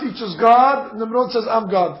 Abraham teaches God, Nimrod says, I'm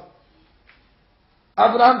God.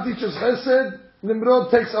 Abraham teaches Chesed,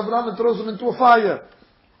 Nimrod takes Abraham and throws him into a fire.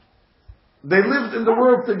 They lived in the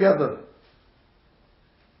world together.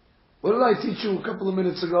 What did I teach you a couple of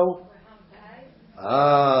minutes ago?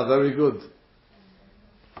 Very good.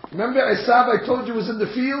 Remember Esav, I told you, was in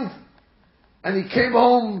the field? And he came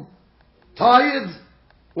home tired.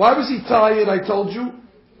 Why was he tired, I told you?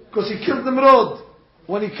 Because he killed Nimrod.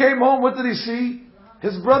 When he came home, what did he see?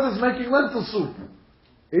 His brother's making lentil soup.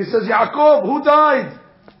 He says, Yaakov, who died?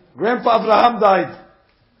 Grandpa Abraham died.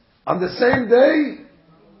 On the same day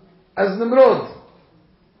as Nimrod.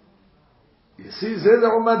 You see,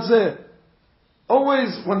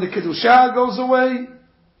 always when the Kedusha goes away,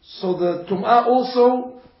 so the Tum'ah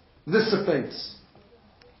also dissipates.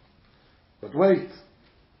 But wait.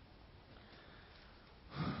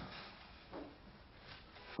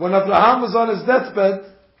 When Abraham was on his deathbed,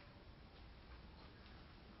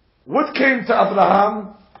 what came to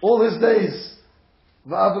Abraham all his days?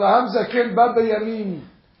 Abraham zaken baba yamin.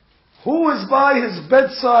 Who was by his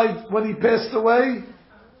bedside when he passed away?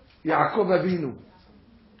 Yaakov Avinu.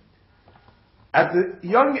 At the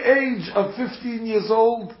young age of 15 years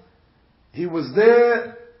old, he was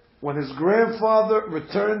there when his grandfather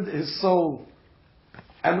returned his soul.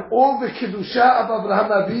 And all the Kiddusha of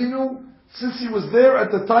Abraham Avinu, since he was there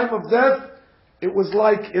at the time of death, it was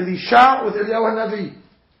like Elisha with Eliyahu Hanavi.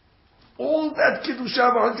 All that Kiddusha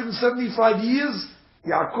of 175 years,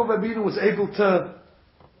 Yaakov Avinu was able to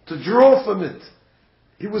draw from it.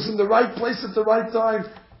 He was in the right place at the right time.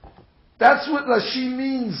 That's what Rashi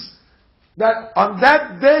means. That on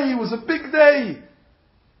that day, it was a big day.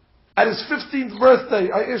 At his 15th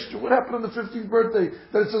birthday, I asked you, what happened on the 15th birthday?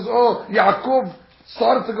 That it says, oh, Yaakov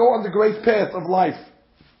started to go on the great path of life.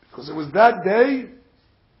 Because it was that day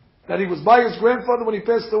that he was by his grandfather when he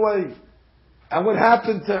passed away. And what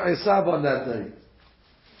happened to Esav on that day?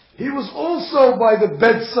 He was also by the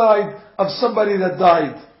bedside of somebody that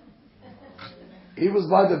died. He was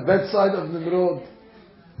by the bedside of Nimrod.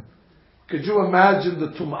 Could you imagine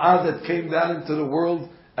the tum'ah that came down into the world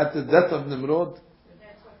at the death of Nimrod?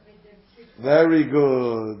 Very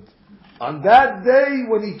good. On that day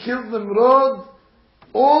when he killed Nimrod,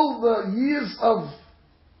 all the years of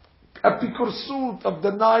epikursut, of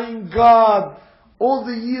denying God, all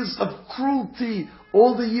the years of cruelty,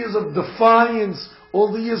 all the years of defiance,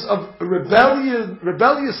 all the years of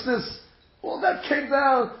rebelliousness, all that came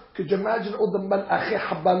down. Could you imagine all the mal'achei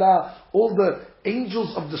habala, all the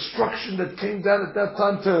angels of destruction that came down at that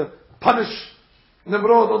time to punish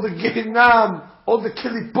Nimrod, all the Gehinam, all the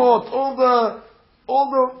Kilipot, all the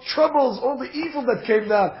troubles, all the evil that came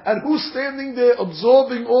down. And who's standing there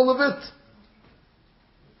absorbing all of it?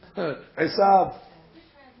 Esav.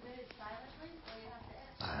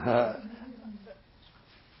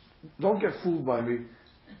 Don't get fooled by me,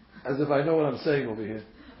 as if I know what I'm saying over here.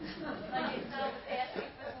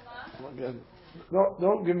 Again,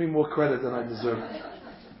 don't give me more credit than I deserve.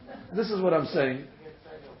 This is what I'm saying.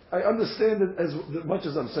 I understand it as much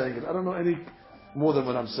as I'm saying it. I don't know any more than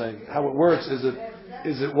what I'm saying. How it works? Is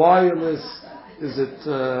it wireless? Is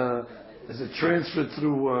it transferred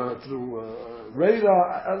through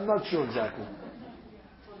radar? I'm not sure exactly.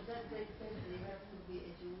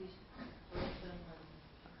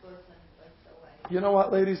 You know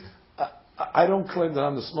what, ladies? I don't claim that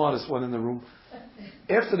I'm the smartest one in the room.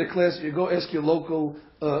 After the class, you go ask your local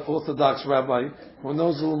Orthodox rabbi who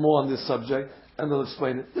knows a little more on this subject, and they'll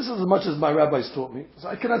explain it. This is as much as my rabbis taught me. So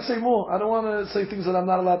I cannot say more. I don't want to say things that I'm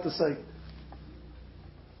not allowed to say.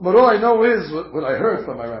 But all I know is what I heard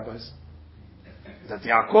from my rabbis. That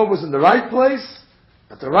Yaakov was in the right place,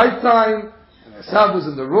 at the right time, and Esav was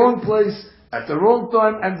in the wrong place, at the wrong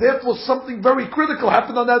time, and therefore something very critical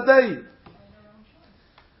happened on that day.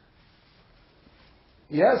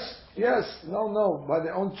 Yes, no, by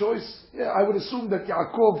their own choice. Yeah, I would assume that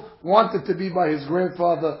Yaakov wanted to be by his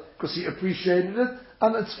grandfather because he appreciated it,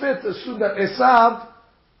 and it's fair to assume that Esav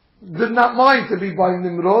did not mind to be by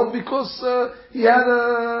Nimrod because he had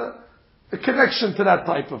a connection to that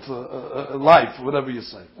type of life, whatever you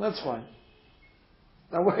say. That's fine.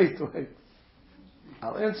 Now wait.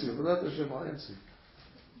 I'll answer you, but let Hashem, I'll answer you.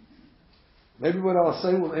 Maybe what I'll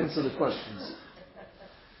say will answer the questions.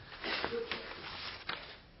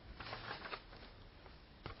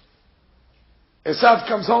 Esav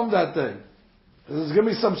comes home that day. He says, give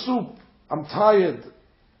me some soup. I'm tired.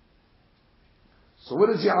 So what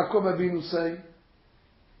does Yaakov Avinu say?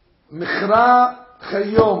 Michra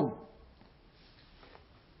chayom.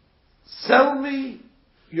 Sell me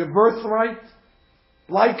your birthright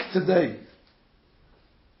like today.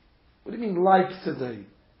 What do you mean like today?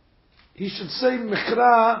 He should say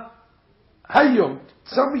Michra hayom.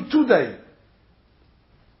 Sell me today.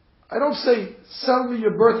 I don't say, sell me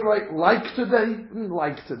your birthright like today.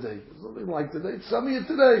 Like today. There's nothing like today. Sell me it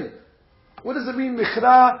today. What does it mean,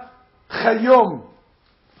 Michra chayom?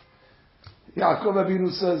 Yaakov Avinu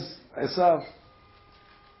says, Esav,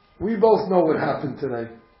 we both know what happened today.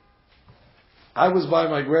 I was by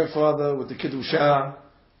my grandfather with the Kiddusha.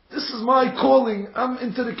 This is my calling. I'm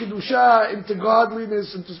into the Kiddusha, into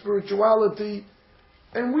godliness, into spirituality.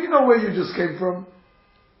 And we know where you just came from.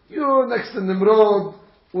 You're next to Nimrod,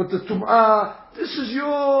 with the Tum'ah. This is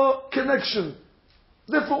your connection.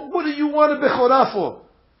 Therefore, what do you want a Bechorah for?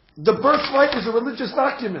 The birthright is a religious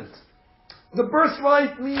document. The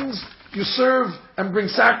birthright means you serve and bring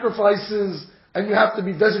sacrifices, and you have to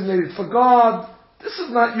be designated for God. This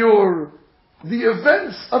is not your... The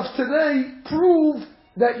events of today prove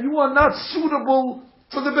that you are not suitable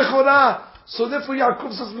for the Bechorah. So therefore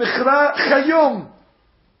Yaakov says, Michra chayom.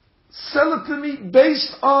 Sell it to me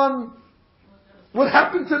based on what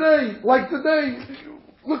happened today, like today.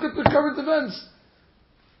 Look at the current events.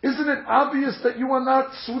 Isn't it obvious that you are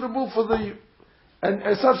not suitable for the... And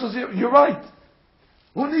Esav says, you're right.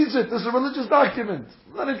 Who needs it? This is a religious document.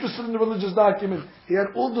 I'm not interested in the religious document. He had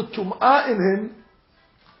all the tum'ah in him.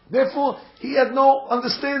 Therefore, he had no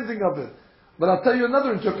understanding of it. But I'll tell you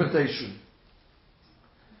another interpretation.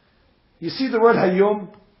 You see the word hayom?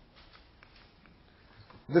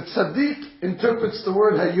 The tzaddik interprets the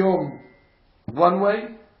word hayom one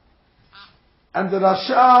way, and the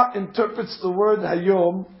rasha interprets the word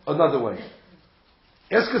hayom another way.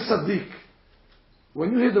 Ask a tzaddik,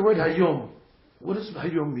 when you hear the word hayom, what does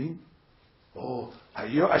hayom mean? Oh,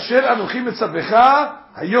 hayom, asher anuchim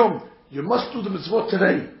etzavecha hayom. You must do the mitzvot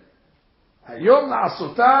today. Hayom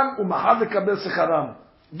na'asotam u'mahal lekabel secharam.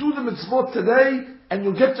 Do the mitzvot today, and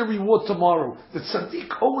you'll get the reward tomorrow. The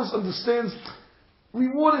tzaddik always understands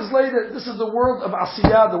reward is later. This is the world of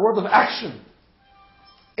asiyah, the world of action.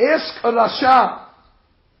 Ask a rasha,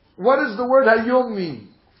 what does the word hayom mean?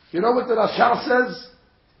 You know what the rasha says?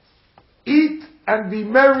 Eat and be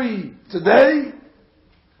merry today,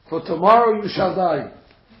 for tomorrow you shall die.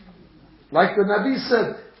 Like the Nabi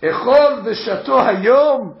said, Echol v'shato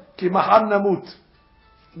hayom ki mahar namut.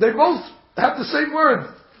 They both have the same word.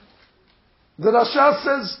 The rasha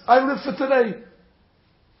says, I live for today.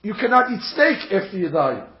 You cannot eat steak after you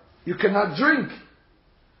die. You cannot drink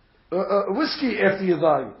whiskey after you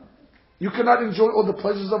die. You cannot enjoy all the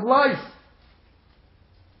pleasures of life.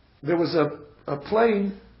 There was a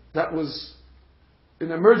plane that was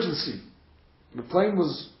in emergency. The plane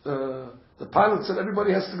was, the pilot said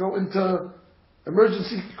everybody has to go into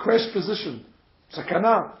emergency crash position.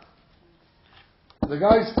 Sakana. The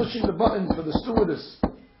guy is pushing the button for the stewardess.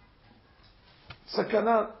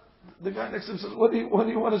 Sakana. The guy next to him says, what do you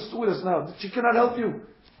want a stewardess now? She cannot help you.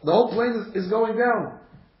 The whole plane is going down.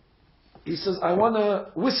 He says, I want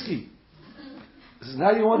a whiskey. He says,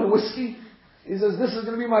 now you want a whiskey? He says, this is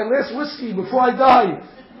going to be my last whiskey before I die.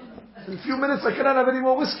 In a few minutes I cannot have any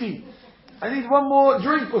more whiskey. I need one more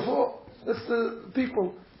drink before. That's the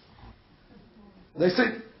people. They say,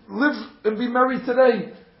 live and be merry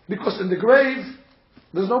today. Because in the grave,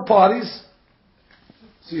 there's no parties.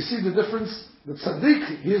 So you see the difference? The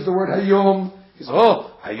tzaddik hears the word hayom. He says,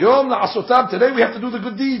 oh, hayom na'asotam. Today we have to do the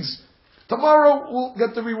good deeds. Tomorrow we'll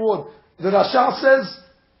get the reward. The rasha says,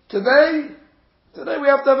 today we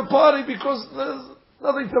have to have a party because there's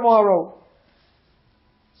nothing tomorrow.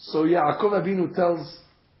 So Yaakov Abinu tells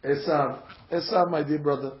Esav, my dear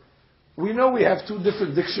brother, we know we have two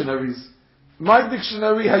different dictionaries. My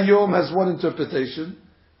dictionary, hayom, has one interpretation.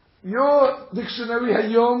 Your dictionary,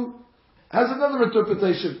 hayom, has another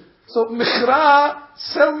interpretation. So, Michra,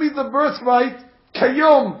 sell me the birthright,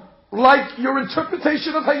 kayom, like your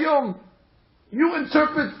interpretation of hayom. You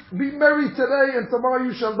interpret, be merry today and tomorrow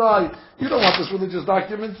you shall die. You don't want this religious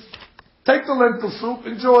document. Take the lentil soup,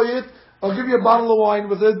 enjoy it. I'll give you a bottle of wine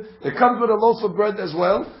with it. It comes with a loaf of bread as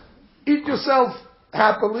well. Eat yourself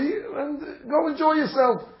happily and go enjoy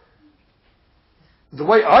yourself. The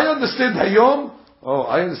way I understand hayom,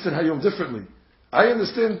 I understand hayom differently. I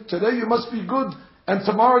understand today you must be good and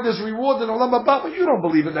tomorrow there's reward in Olam Haba, but you don't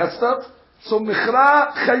believe in that stuff. So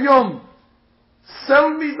Michra Chayom,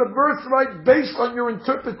 sell me the birthright based on your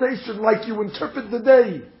interpretation, like you interpret the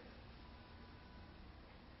day.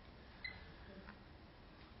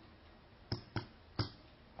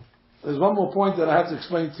 There's one more point that I have to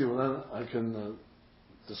explain to you, and then I can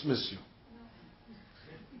dismiss you.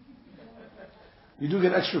 You do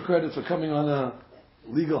get extra credit for coming on a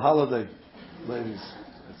legal holiday, ladies.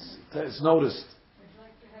 It's noticed.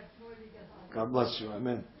 God bless you.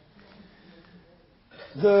 Amen.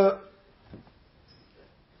 The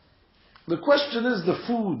question is the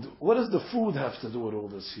food. What does the food have to do with all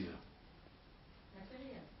this here?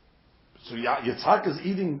 So Yitzhak is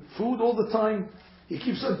eating food all the time. He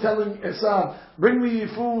keeps on telling Esav, bring me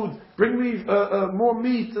food, bring me more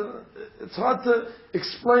meat. It's hard to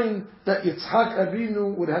explain that Yitzhak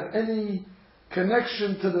Avinu would have any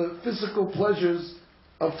connection to the physical pleasures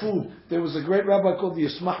of food. There was a great rabbi called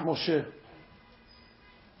Yismach Moshe.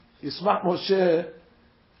 Yismach Moshe,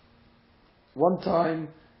 one time,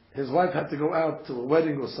 his wife had to go out to a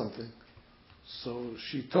wedding or something. So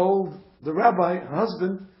she told the rabbi, her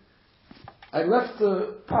husband, I left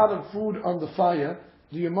the pot of food on the fire.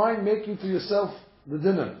 Do you mind making for yourself the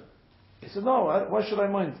dinner? He said, no, why should I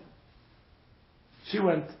mind? She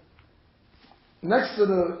went. Next to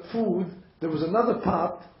the food, there was another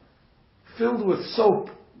pot filled with soap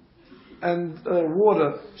and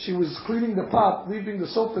water. She was cleaning the pot, leaving the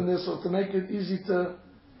soap in there so to make it easy to...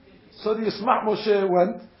 So the Yismach Moshe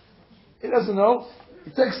went. He doesn't know. He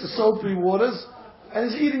takes the soapy waters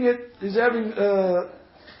and he's eating it. He's having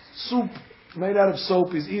soup made out of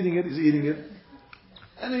soap. He's eating it.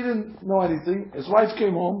 And he didn't know anything. His wife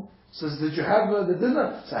came home. Says, did you have the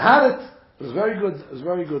dinner? So I had it. It was very good. It was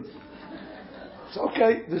very good. So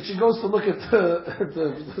okay. Then she goes to look at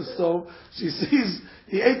the stove. She sees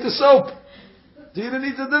he ate the soap. He didn't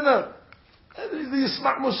eat the dinner. And the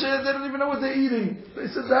Yismach Moshe, they don't even know what they're eating. They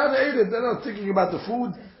said they haven't ate it. They're not thinking about the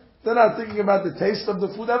food. They're not thinking about the taste of the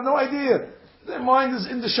food. They have no idea. Their mind is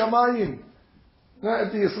in the Shamayim. Now,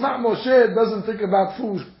 if the Yismach Moshe doesn't think about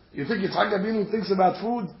food, you think Yitzhak Avinu thinks about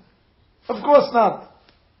food? Of course not.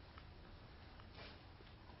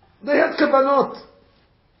 They had kavanot.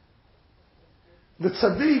 The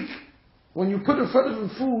tzaddik, when you put in front of him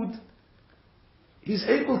food, he's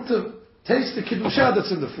able to taste the kedusha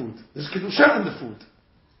that's in the food. There's kedusha in the food.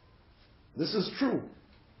 This is true.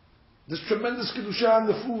 There's tremendous kedusha in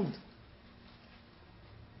the food.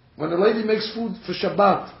 When a lady makes food for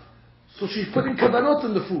Shabbat, so she's putting kavanot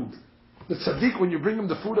in the food. The tzaddik, when you bring him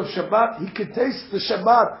the food of Shabbat, he can taste the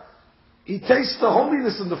Shabbat. He tastes the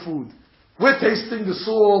holiness in the food. We're tasting the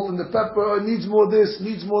salt and the pepper. It needs more this,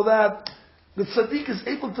 needs more that. The tzaddik is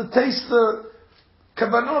able to taste the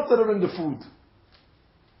kavanot that are in the food.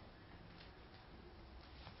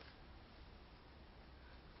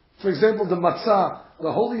 For example, the matzah.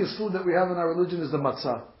 The holiest food that we have in our religion is the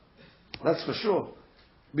matzah. That's for sure.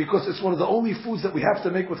 Because it's one of the only foods that we have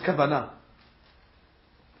to make with kavanah.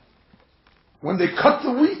 When they cut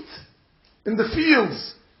the wheat in the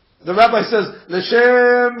fields, the rabbi says,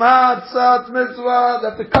 L'shem matzat mitzvah, they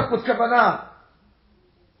have to cut with kavanah.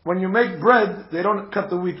 When you make bread, they don't cut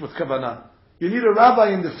the wheat with kavanah. You need a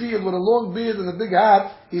rabbi in the field with a long beard and a big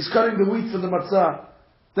hat, he's cutting the wheat for the matzah.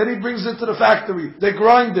 Then he brings it to the factory. They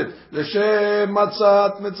grind it. L'shem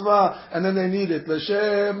matzat mitzvah. And then they knead it.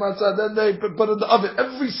 L'shem matzah. Then they put it in the oven.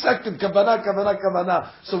 Every second, kavanah, kavanah,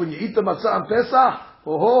 kavanah. So when you eat the matzah on Pesach,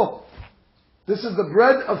 oh, this is the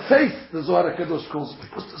bread of faith, the Zohar HaKadosh calls it.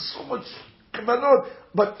 Because there's so much kavanot.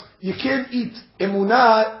 But you can't eat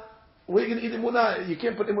emunah. Where are you going to eat emunah? You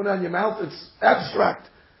can't put emunah in your mouth. It's abstract.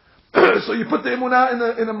 So you put the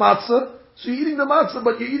emunah in a matzah. So you're eating the matzah,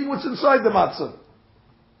 but you're eating what's inside the matzah.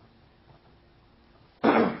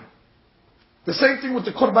 The same thing with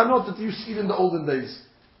the korbanot that you used to eat in the olden days.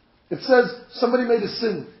 It says somebody made a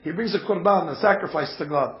sin. He brings a korban, a sacrifice to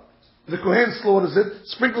God. The Kohen slaughters it,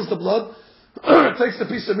 sprinkles the blood, takes the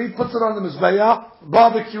piece of meat, puts it on the mizbeah,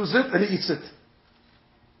 barbecues it, and he eats it.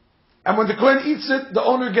 And when the Kohen eats it, the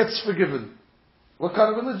owner gets forgiven. What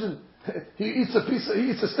kind of religion? He eats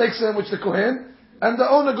a steak sandwich, the Kohen, and the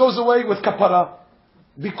owner goes away with kapara.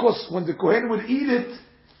 Because when the Kohen would eat it,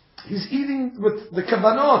 he's eating with the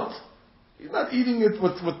kavanot. He's not eating it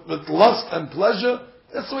with lust and pleasure.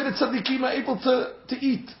 That's the way the tzaddikim are able to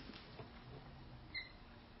eat.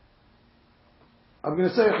 I'm going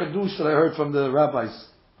to say a hadush that I heard from the rabbis.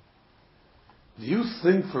 Do you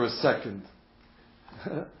think for a second,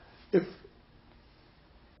 if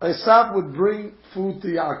Esav would bring food to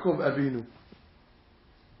Yaakov Avinu,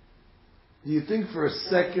 do you think for a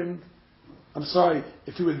second,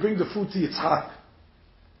 if he would bring the food to Yitzhak,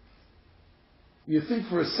 you think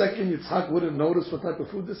for a second Yitzhak wouldn't notice what type of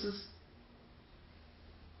food this is?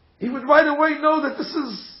 He would right away know that this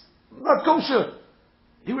is not kosher.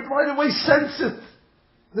 He would right away sense it.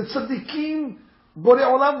 The tzaddikim, Borei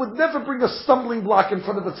Olam would never bring a stumbling block in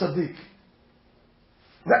front of a tzaddik.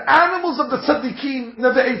 The animals of the tzaddikim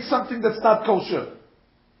never ate something that's not kosher.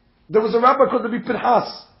 There was a rabbi called Rabbi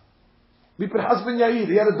Pinchas ben Yair.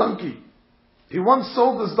 He had a donkey. He once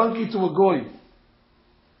sold his donkey to a goy.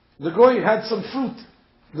 The goy had some fruit.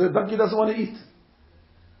 The donkey doesn't want to eat.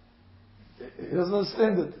 He doesn't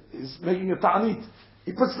understand it. He's making a ta'anit.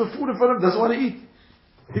 He puts the food in front of him, doesn't want to eat.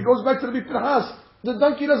 He goes back to the Pinchas. The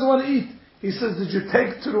donkey doesn't want to eat. He says, did you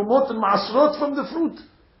take terumot and ma'asrot from the fruit?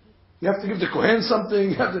 You have to give the Kohen something.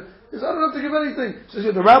 He says, I don't have to give anything. He says,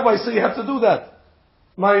 yeah, the rabbi said you have to do that.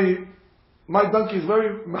 My donkey is very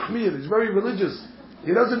mahmir. He's very religious.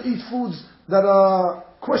 He doesn't eat foods that are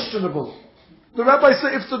questionable. The rabbis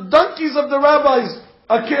say, if the donkeys of the rabbis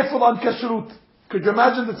are careful on kashrut, could you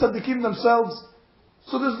imagine the tzaddikim themselves?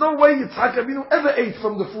 So there's no way Yitzhak Avinu ever ate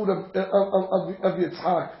from the food of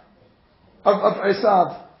Yitzhak, of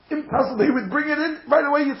Esav. Impossible. He would bring it in, right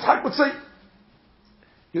away Yitzhak would say,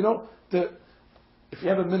 if you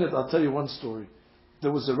have a minute, I'll tell you one story.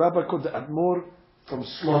 There was a rabbi called the Admor from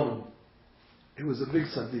Slonim. He was a big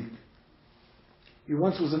tzaddik. He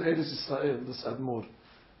once was in Eretz Israel, this Admor.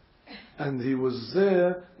 And he was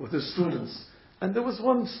there with his students. And there was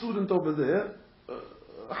one student over there,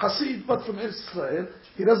 Hasid, but from Israel.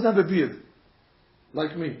 He doesn't have a beard,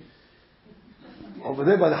 like me. Over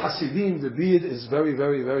there by the Hasidim, the beard is very,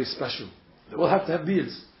 very, very special. They all have to have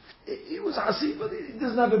beards. He was Hasid, but he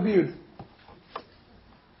doesn't have a beard.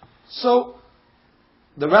 So,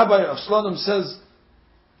 the rabbi of Slonim says,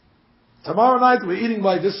 tomorrow night we're eating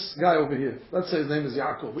by this guy over here. Let's say his name is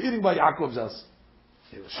Yaakov. We're eating by Yaakov's house.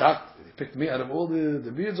 He was shocked. He picked me out of all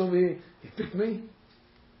the beards over here. He picked me.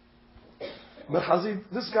 But Hazid,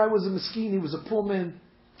 this guy was a miskin. He was a poor man.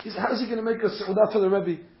 He said, how is he going to make a seudah for the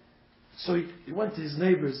Rebbe? So he went to his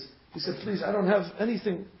neighbors. He said, please, I don't have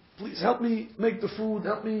anything. Please help me make the food.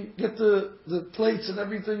 Help me get the plates and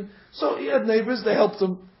everything. So he had neighbors. They helped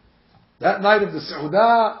him. That night of the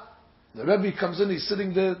seudah, the Rebbe comes in. He's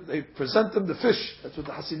sitting there. They present him the fish. That's what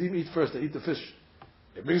the Hasidim eat first. They eat the fish.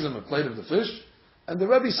 He brings them a plate of the fish. And the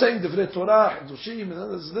Rebbe is saying, Divrei Torah, Dushim,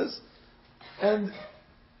 and this. And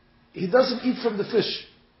he doesn't eat from the fish.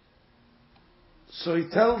 So he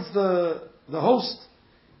tells the host,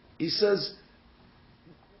 he says,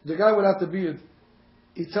 the guy without the beard,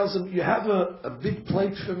 he tells him, you have a big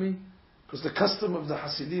plate for me? Because the custom of the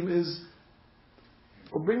Hasidim is,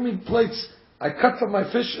 bring me plates. I cut from my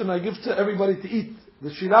fish and I give to everybody to eat. The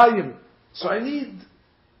shirayim. So I need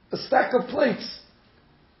a stack of plates.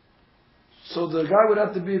 So the guy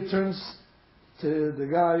without the beard turns to the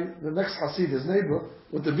guy, the next Hasid, his neighbor,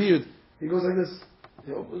 with the beard. He goes like this.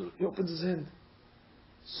 He opens his hand.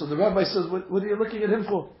 So the rabbi says, what are you looking at him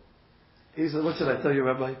for? He said, what should I tell you,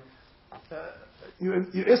 Rabbi?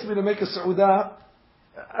 You asked me to make a seudah.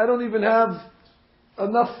 I don't even have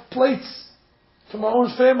enough plates for my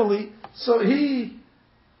own family. So he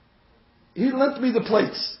lent me the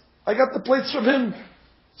plates. I got the plates from him.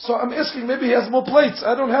 So I'm asking, maybe he has more plates.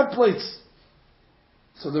 I don't have plates.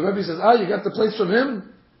 So the Rebbe says, you got the plates from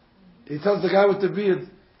him? He tells the guy with the beard,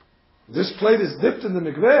 this plate is dipped in the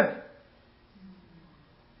mikveh.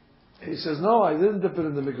 He says, no, I didn't dip it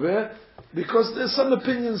in the mikveh, because there's some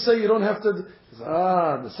opinions say you don't have to. He says,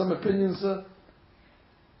 there's some opinions.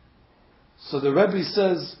 So the Rebbe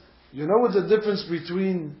says, you know what the difference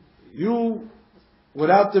between you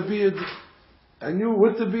without the beard and you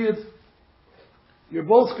with the beard? You're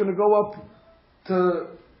both going to go up to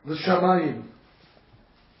the Shamayim.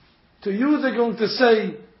 To you they're going to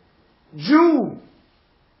say, Jew,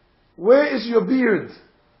 where is your beard?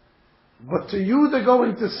 But to you they're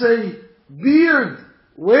going to say, beard,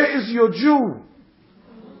 where is your Jew?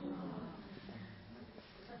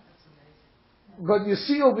 But you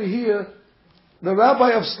see over here, the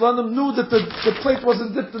rabbi of Slonim knew that the plate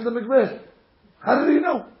wasn't dipped in the mikveh. How did he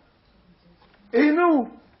know? He knew.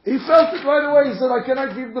 He felt it right away. He said, I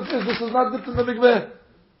cannot give the fish. This is not dipped in the mikveh.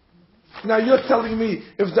 Now you're telling me,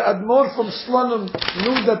 if the Admor from Slonim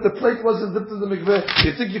knew that the plate wasn't dipped in the mikveh,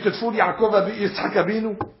 you think you could fool Yaakov Yitzhak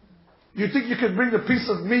Abinu? You think you could bring the piece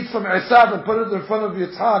of meat from Esav and put it in front of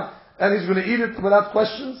Yitzhak and he's going to eat it without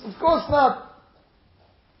questions? Of course not.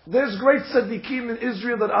 There's great tzaddikim in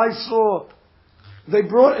Israel that I saw. They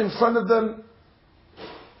brought in front of them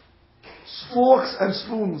forks and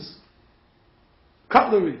spoons.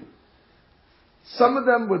 Cutlery. Some of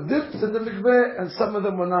them were dipped in the mikveh and some of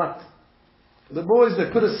them were not. The boys, they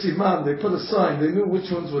put a siman, they put a sign. They knew which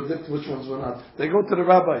ones were dipped, which ones were not. They go to the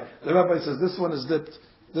rabbi. The rabbi says, this one is dipped.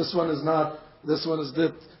 This one is not. This one is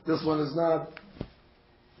dipped. This one is not.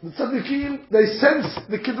 The tzaddikim, they sense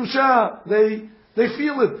the kedusha. They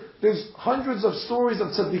feel it. There's hundreds of stories of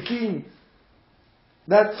tzaddikim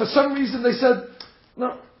that for some reason they said,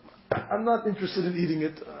 no, I'm not interested in eating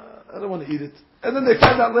it. I don't want to eat it. And then they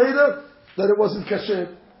found out later that it wasn't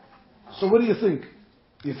kasher. So what do you think?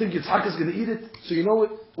 You think Yitzhak is going to eat it? So you know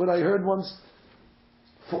what I heard once?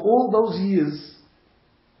 For all those years,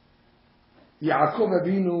 Yaakov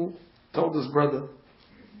Abinu told his brother,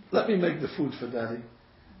 let me make the food for daddy.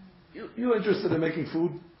 You're interested in making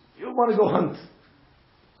food? You want to go hunt.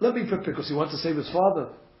 Let me prepare, because he wants to save his father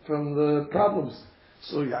from the problems.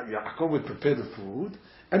 So Yaakov would prepare the food,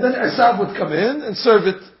 and then Esav would come in and serve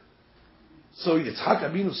it. So Yitzhak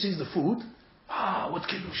Abinu sees the food. What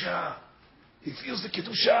kedusha! He feels the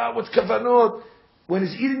kedusha, what kavanot. When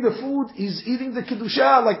he's eating the food, he's eating the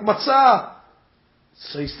kedusha like matzah.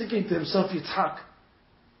 So he's thinking to himself, Yitzhak,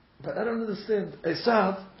 but I don't understand.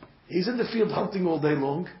 Esav, he's in the field hunting all day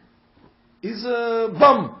long. He's a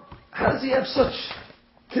bum. How does he have such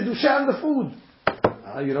kedusha in the food?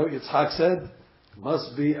 Yitzhak said,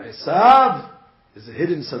 must be Esav is a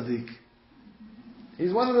hidden tzaddik.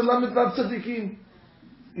 He's one of the Lamed Vav tzaddikim.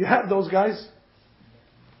 You have those guys.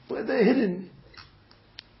 Where they're hidden.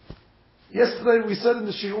 Yesterday we said in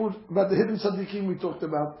the shiur about the hidden tzaddikim we talked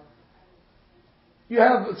about. You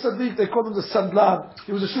have a tzaddik, they call him the Sandlan.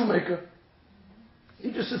 He was a shoemaker.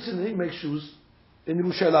 He just sits in there, he makes shoes in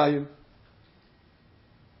Yerushalayim.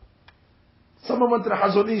 Someone went to the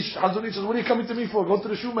Hazon Ish. Hazon Ish says, what are you coming to me for? Go to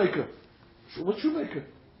the shoemaker. What shoemaker?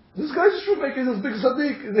 This guy's a shoemaker, this big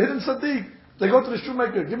tzaddik, the hidden tzaddik. They go to the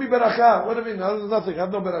shoemaker, give me beracha. What do you mean? There's nothing, I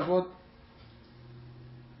have no berachot.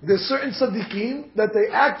 There's certain tzaddikim that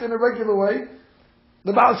they act in a regular way.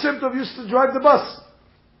 The Baal Shem Tov used to drive the bus.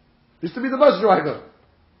 Used to be the bus driver.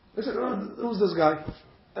 They said, oh, who's this guy?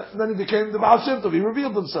 And then he became the Baal Shem Tov. He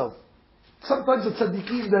revealed himself. Sometimes the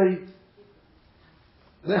tzaddikim,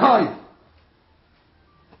 they hide.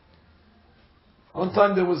 One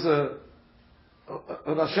time there was a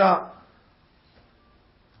Rasha.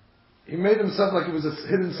 He made himself like he was a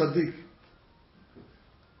hidden tzaddik.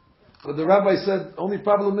 But the rabbi said, only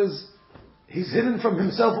problem is, he's hidden from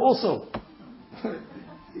himself also.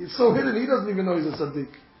 He's so hidden, he doesn't even know he's a tzaddik.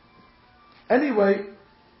 Anyway,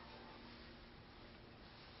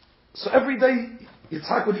 so every day,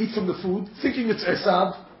 Yitzhak would eat from the food, thinking it's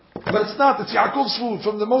Esav, but it's not, it's Yaakov's food,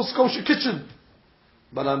 from the most kosher kitchen.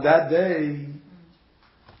 But on that day,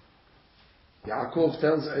 Yaakov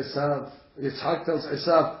tells Esav, Yitzhak tells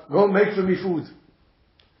Esav, go make for me food.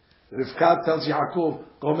 Rivka tells Yaakov,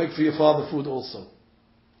 go make for your father food also.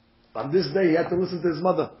 On this day, he had to listen to his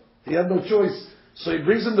mother. He had no choice. So he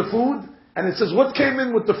brings in the food, and it says, what came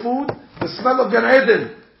in with the food? The smell of Gan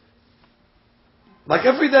Eden. Like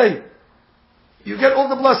every day. You get all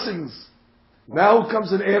the blessings. Now who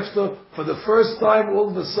comes in after? For the first time, all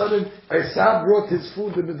of a sudden, Esav brought his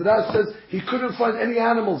food. The Midrash says he couldn't find any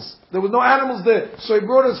animals. There were no animals there. So he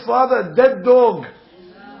brought his father a dead dog.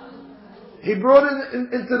 He brought it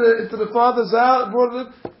into the father's house. Brought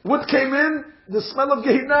it. What came in? The smell of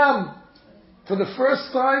Gehinam. For the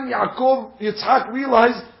first time, Yitzhak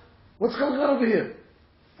realized, what's going on over here?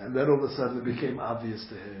 And then all of a sudden it became obvious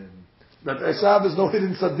to him that Esav is no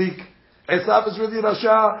hidden tzaddik. Esav is really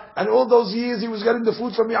Rasha, and all those years he was getting the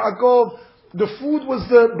food from Yaakov. The food was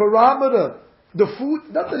the barometer. The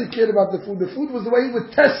food, not that he cared about the food was the way he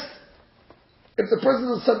would test if the person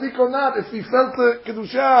was tzaddik or not, if he felt the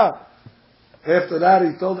kedusha. After that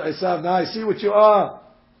he told Esav, now I see what you are.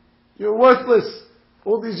 You're worthless.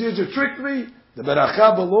 All these years you tricked me. The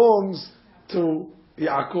beracha belongs to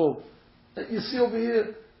Yaakov. You see over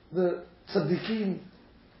here, the tzaddikim,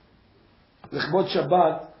 L'chbod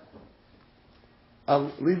Shabbat.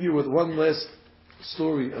 I'll leave you with one last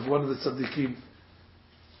story of one of the tzaddikim.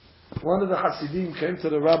 One of the Hasidim came to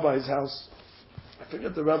the rabbi's house. I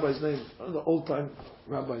forget the rabbi's name. One of the old-time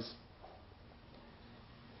rabbis.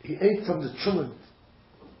 He ate from the chulent.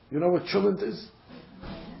 You know what chulent is?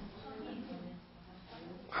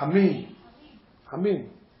 Hamim.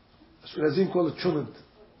 Ashkenazim call it chulent.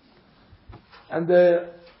 And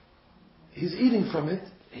he's eating from it.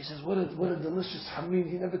 He says, what a delicious hamim.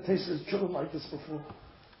 He never tasted chulent like this before.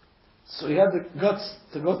 So he had the guts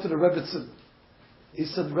to go to the Rebbitzin. He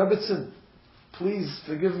said, Rebbitzin, please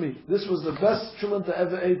forgive me. This was the best chulent I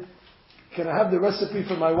ever ate. Can I have the recipe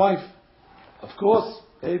for my wife? Of course.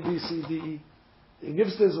 A, B, C, D, E. He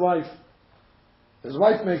gives to his wife. His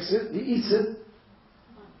wife makes it. He eats it.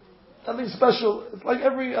 Nothing special. It's like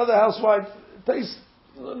every other housewife. It tastes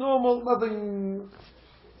normal, nothing.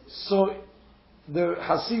 So the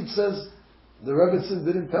Hasid says, the Rebbitzin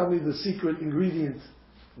didn't tell me the secret ingredient.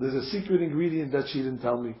 There's a secret ingredient that she didn't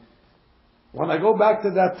tell me. When I go back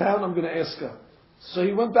to that town, I'm going to ask her. So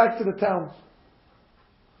he went back to the town.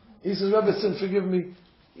 He says, Rebbitzin, forgive me.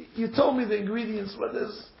 You told me the ingredients, but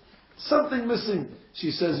there's something missing.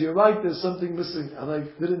 She says, you're right, there's something missing, and I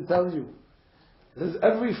didn't tell you. There's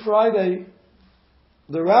every Friday,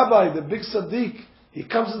 the rabbi, the big tzaddik, he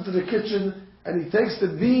comes into the kitchen and he takes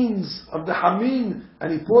the beans of the hamim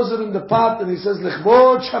and he pours it in the pot and he says,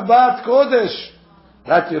 L'chbod Shabbat Kodesh.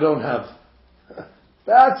 That you don't have.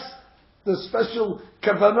 That's the special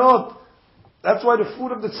kavanot. That's why the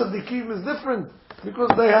food of the tzaddikim is different,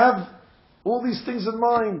 because they have all these things in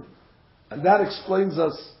mind. And that explains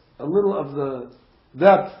us a little of the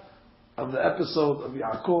depth of the episode of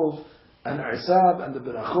Yaakov and Esav and the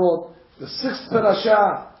Berachot. The sixth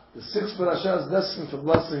parasha is destined for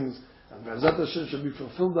blessings, and Be'ezrat Hashem should be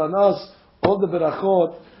fulfilled on us, all the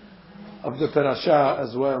Berachot of the parasha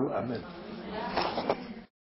as well. Amen.